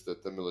in this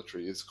that the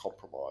military is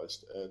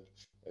compromised and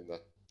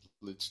that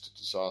leads to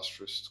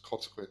disastrous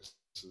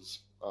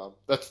consequences.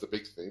 That's the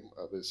big theme.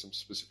 There's some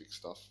specific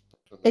stuff.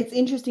 It's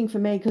interesting for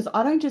me because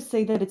I don't just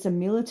see that it's a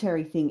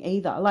military thing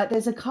either. Like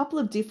there's a couple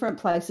of different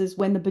places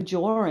when the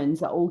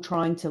Bajorans are all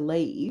trying to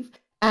leave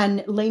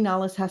and Lee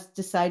Nahlis has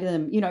to say to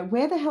them,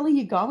 where the hell are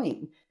you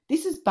going?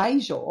 This is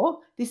Bajor.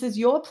 This is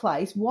your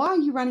place. Why are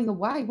you running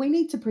away? We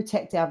need to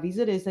protect our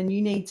visitors and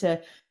you need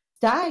to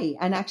stay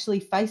and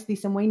actually face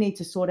this and we need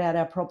to sort out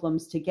our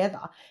problems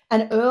together.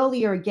 And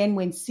earlier again,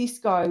 when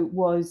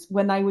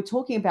they were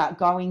talking about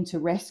going to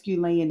rescue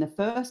Lee in the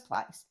first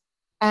place,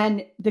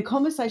 and the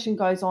conversation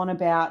goes on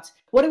about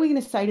what are we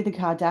going to say to the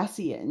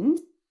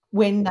Cardassians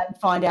when they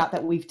find out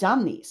that we've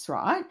done this,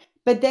 right?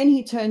 But then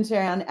he turns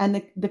around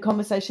and the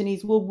conversation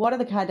is, well, what are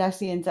the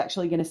Cardassians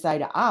actually going to say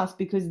to us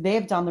because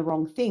they've done the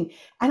wrong thing?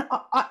 And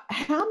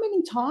how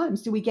many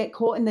times do we get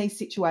caught in these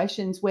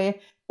situations where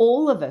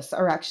all of us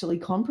are actually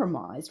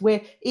compromised,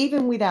 where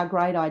even with our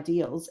great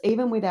ideals,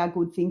 even with our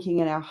good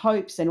thinking and our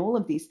hopes and all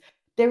of this,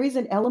 there is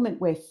an element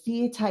where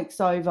fear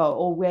takes over,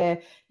 or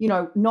where,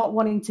 not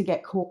wanting to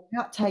get caught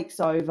out takes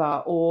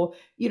over, or,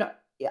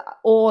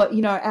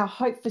 our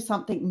hope for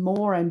something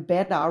more and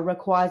better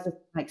requires us to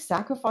make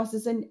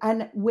sacrifices.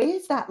 And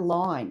where's that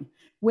line?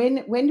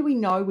 When do we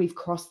know we've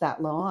crossed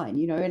that line?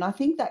 And I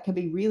think that can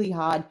be really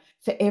hard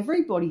for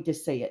everybody to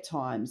see at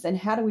times. And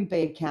how do we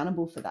be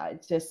accountable for that?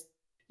 It's just,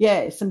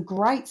 some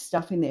great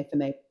stuff in there for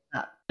me.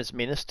 As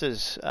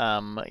ministers,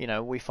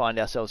 we find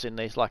ourselves in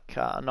these, like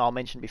Niall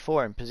mentioned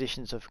before, in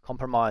positions of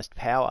compromised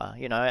power.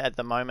 At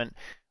the moment,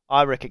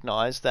 I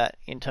recognise that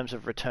in terms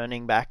of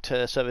returning back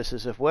to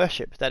services of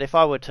worship, that if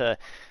I were to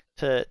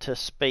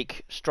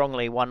speak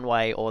strongly one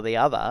way or the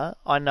other,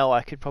 I know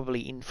I could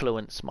probably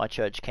influence my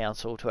church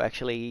council to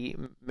actually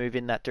move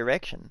in that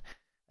direction.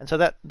 And so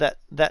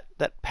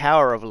that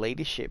power of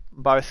leadership,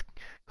 both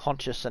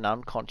conscious and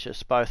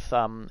unconscious, both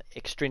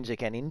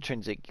extrinsic and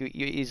intrinsic,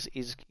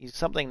 is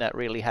something that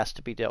really has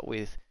to be dealt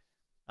with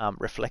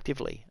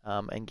reflectively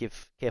and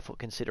give careful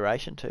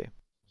consideration to.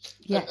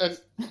 Yeah, and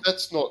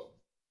that's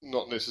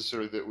not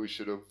necessarily that we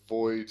should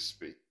avoid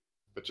speak,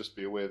 but just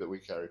be aware that we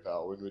carry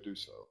power when we do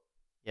so.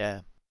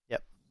 Yeah.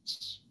 Yep.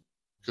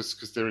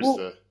 Because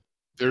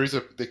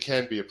there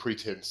can be a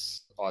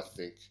pretense, I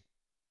think,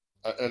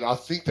 and I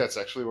think that's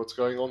actually what's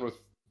going on with.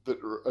 That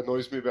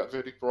annoys me about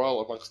Verdict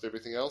Bareil, amongst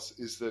everything else,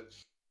 is that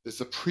there's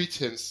a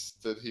pretense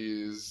that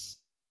he is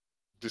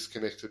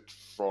disconnected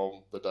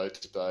from the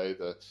day-to-day,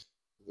 the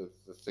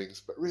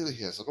things, but really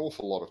he has an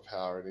awful lot of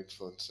power and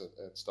influence and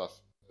stuff,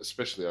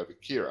 especially over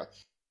Kira.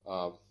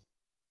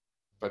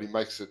 But he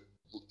makes it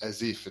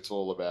as if it's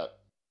all about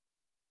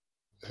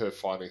her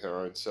finding her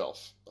own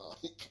self.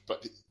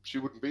 But she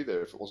wouldn't be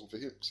there if it wasn't for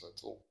him, so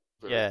it's all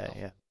very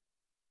Yeah.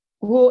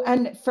 Well,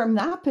 and from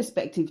that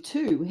perspective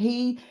too,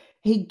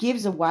 he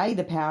gives away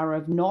the power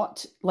of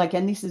not, like,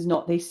 and this is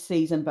not this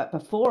season, but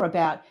before,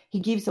 about he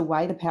gives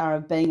away the power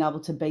of being able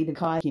to be the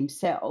Kai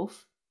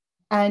himself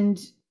and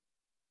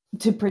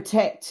to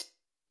protect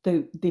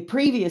the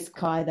previous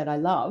Kai that I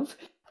love.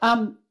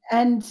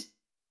 And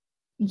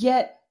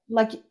yet,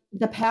 like,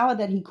 the power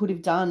that he could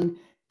have done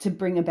to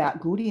bring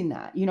about good in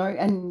that,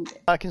 and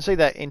I can see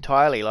that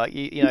entirely. Like,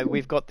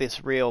 we've got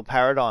this real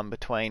paradigm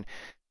between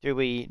do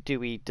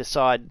we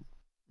decide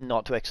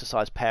not to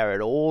exercise power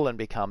at all and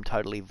become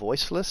totally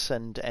voiceless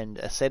and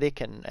ascetic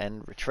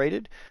and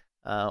retreated,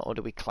 or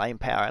do we claim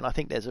power? And I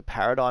think there's a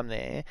paradigm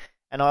there.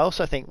 And I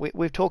also think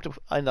we've talked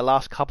in the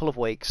last couple of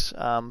weeks,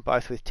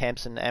 both with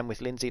Tamsin and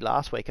with Lindsay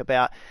last week,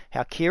 about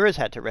how Kira's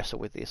had to wrestle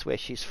with this, where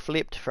she's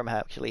flipped from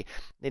actually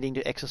needing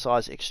to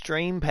exercise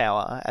extreme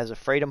power as a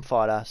freedom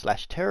fighter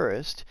 /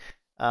 terrorist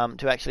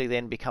to actually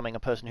then becoming a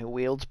person who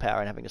wields power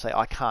and having to say,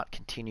 I can't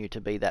continue to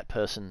be that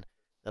person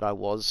that I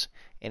was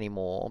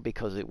anymore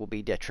because it will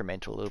be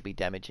detrimental, it'll be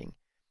damaging.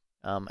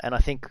 And I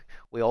think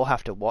we all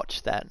have to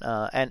watch that,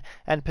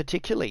 and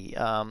particularly,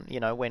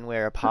 when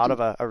we're a part of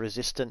a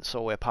resistance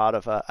or we're part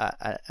of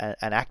an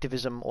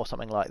activism or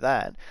something like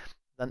that,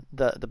 then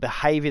the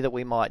behaviour that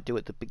we might do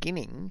at the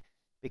beginning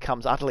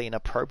becomes utterly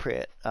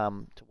inappropriate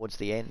towards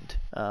the end,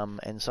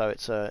 and so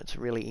it's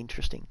really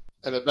interesting.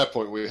 And at that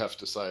point, we have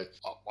to say,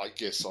 I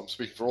guess I'm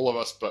speaking for all of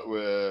us, but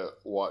we're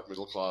white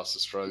middle-class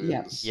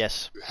Australians. Yeah.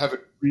 Yes. Who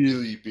haven't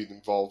really been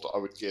involved, I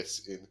would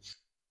guess,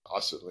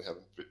 I certainly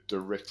haven't been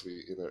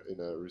directly in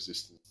a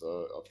resistance.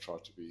 I've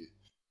tried to be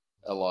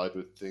allied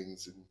with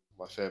things in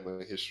my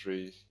family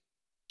history,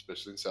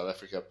 especially in South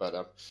Africa.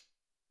 But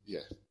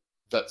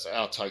that's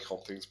our take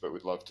on things. But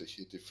we'd love to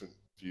hear different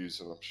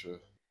views, and I'm sure.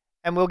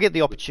 And we'll get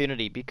the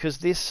opportunity because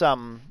this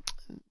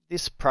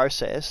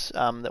process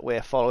that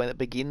we're following that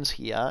begins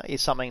here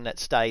is something that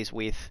stays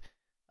with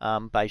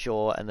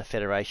Bajor and the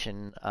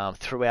Federation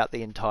throughout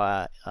the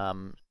entire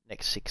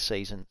next 6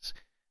 seasons.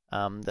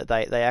 That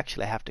they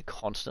actually have to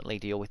constantly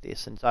deal with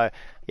this. And so,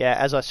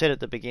 as I said at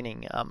the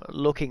beginning,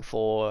 looking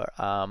for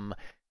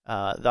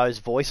those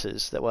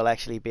voices that will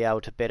actually be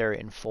able to better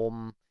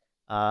inform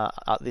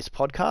this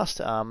podcast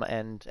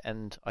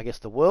and I guess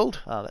the world.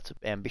 That's an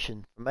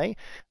ambition for me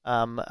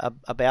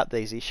about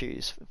these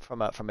issues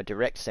from a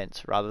direct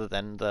sense, rather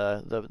than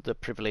the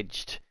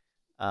privileged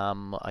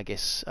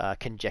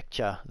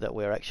conjecture that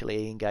we're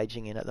actually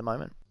engaging in at the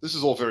moment. This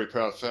is all very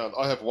profound.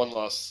 I have one.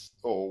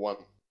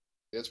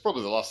 It's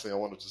probably the last thing I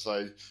wanted to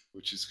say,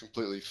 which is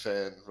completely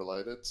fan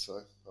related.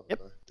 So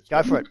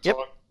Go for it. Yep,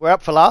 we're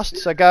up for last. Yeah.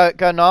 So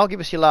go, Niall. Give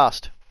us your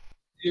last.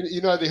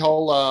 You know the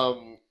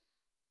whole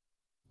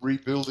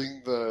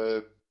rebuilding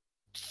the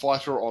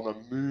fighter on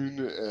a moon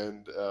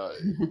and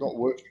not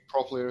working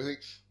properly or anything.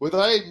 Were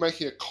they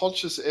making a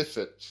conscious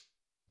effort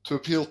to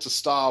appeal to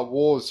Star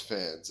Wars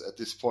fans at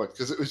this point,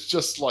 because it was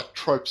just like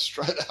tropes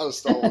straight out of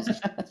Star Wars.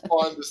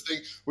 Find this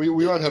thing. We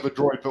won't have a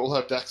droid, but we'll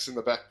have Dax in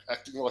the back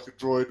acting like a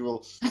droid.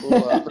 We'll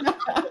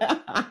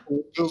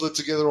build it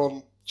together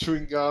on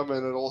chewing gum,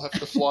 and it'll have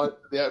to fly into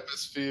the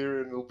atmosphere,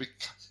 and it'll be,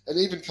 and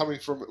even coming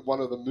from one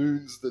of the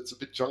moons that's a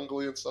bit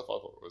jungly and stuff. I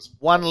thought it was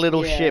one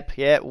little ship,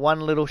 one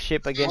little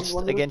ship against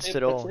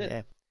it all.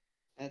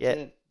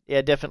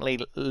 Yeah, definitely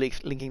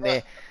linking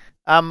there.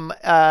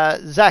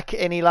 Zach,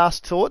 any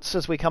last thoughts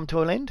as we come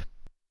to an end?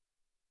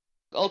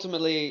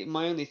 Ultimately,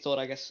 my only thought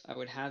I guess I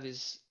would have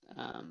is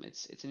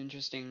it's an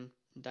interesting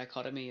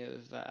dichotomy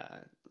of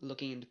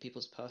looking into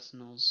people's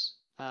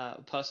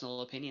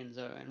personal opinions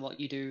and what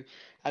you do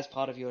as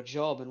part of your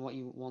job and what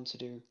you want to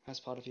do as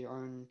part of your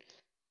own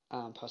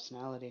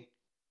personality.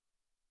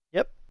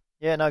 Yep.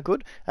 Yeah, no,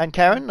 good. And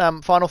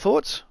Karen, final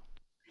thoughts?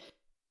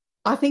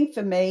 I think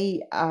for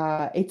me,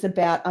 it's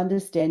about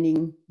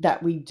understanding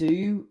that we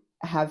do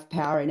have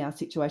power in our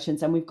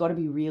situations, and we've got to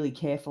be really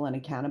careful and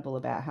accountable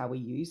about how we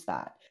use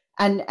that,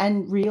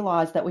 and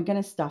realize that we're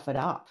going to stuff it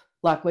up.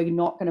 Like, we're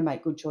not going to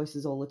make good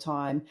choices all the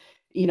time,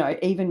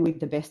 even with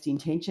the best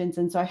intentions.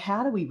 And so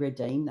how do we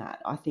redeem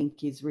that, I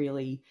think, is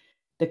really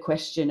the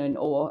question, and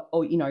or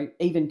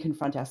even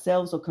confront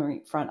ourselves or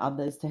confront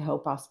others to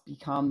help us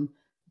become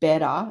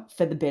better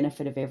for the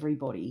benefit of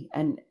everybody.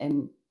 And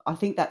I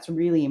think that's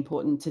really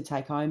important to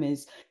take home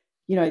is,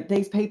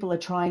 these people are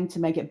trying to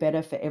make it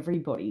better for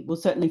everybody. Well,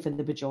 certainly for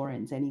the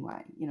Bajorans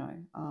anyway,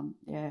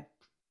 yeah.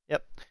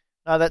 Yep.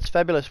 No, that's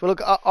fabulous. Well,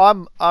 look,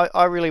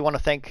 I really want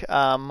to thank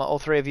all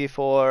three of you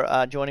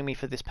for joining me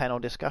for this panel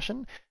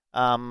discussion.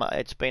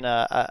 It's been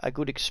a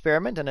good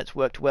experiment, and it's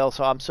worked well,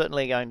 so I'm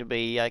certainly going to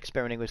be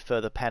experimenting with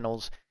further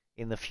panels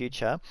in the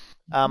future.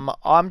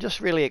 I'm just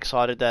really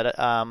excited that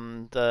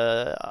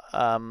the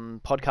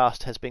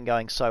podcast has been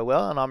going so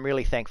well, and I'm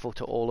really thankful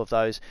to all of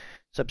those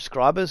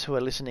subscribers who are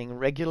listening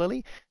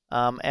regularly.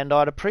 And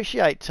I'd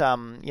appreciate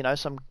some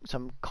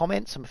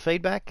comments, some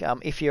feedback.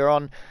 If you're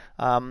on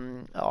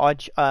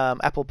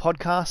Apple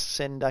Podcasts,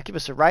 and give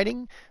us a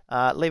rating,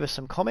 leave us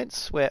some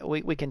comments where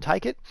we can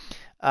take it.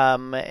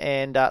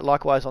 And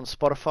likewise on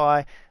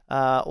Spotify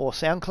or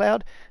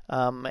SoundCloud.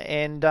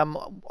 And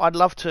I'd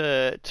love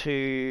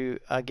to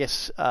I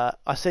guess,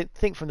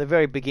 think from the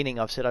very beginning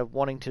I've said I'm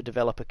wanting to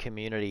develop a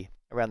community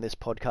around this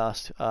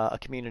podcast, a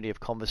community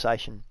of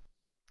conversation.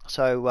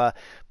 So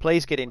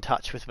please get in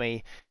touch with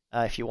me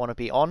if you want to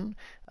be on,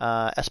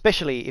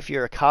 especially if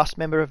you're a cast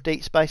member of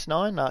Deep Space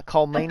Nine.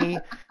 Cole Meany,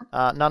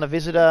 Nana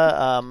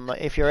Visitor,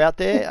 if you're out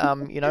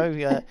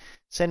there,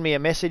 send me a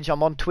message.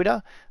 I'm on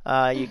Twitter.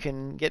 You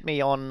can get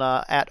me on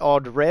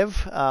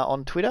 @OddRev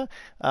on Twitter,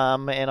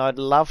 and I'd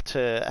love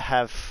to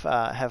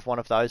have one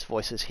of those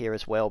voices here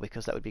as well,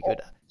 because that would be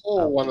good.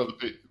 Or one of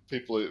the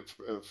people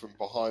from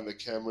behind the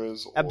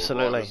cameras. Or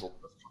absolutely.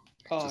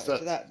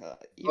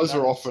 Those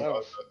are often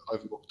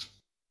overlooked.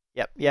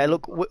 Yep. Yeah.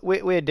 Look,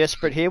 we're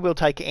desperate here. We'll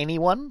take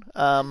anyone.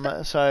 I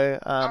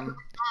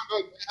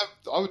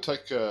would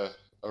take a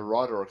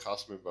writer or a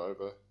cast member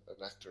over an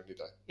actor any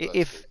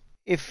day.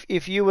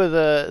 If you were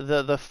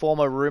the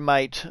former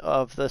roommate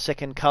of the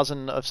second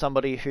cousin of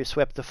somebody who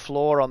swept the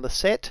floor on the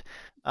set,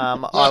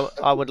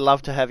 I would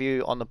love to have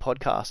you on the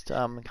podcast.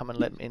 Come and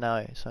let me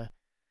know. So,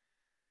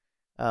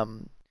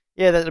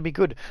 yeah, that'd be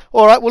good.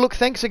 All right. Well, look,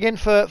 thanks again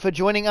for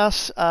joining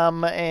us.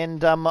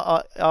 And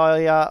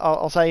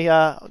I'll say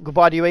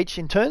goodbye to you each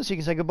in turn. So you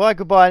can say goodbye.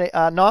 Goodbye,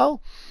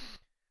 Niall.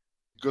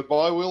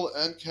 Goodbye, Will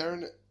and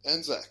Karen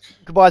and Zach.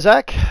 Goodbye,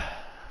 Zach.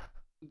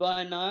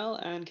 Goodbye, Niall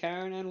and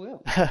Karen and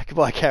Will.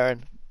 Goodbye,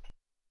 Karen.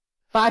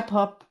 Bye,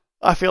 Pop.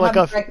 I feel like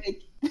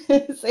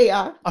see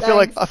ya.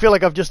 I feel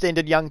like I've just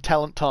ended Young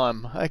Talent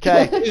time.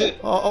 Okay.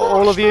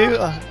 All of you,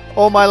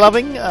 all my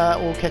loving.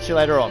 We'll catch you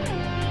later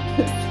on.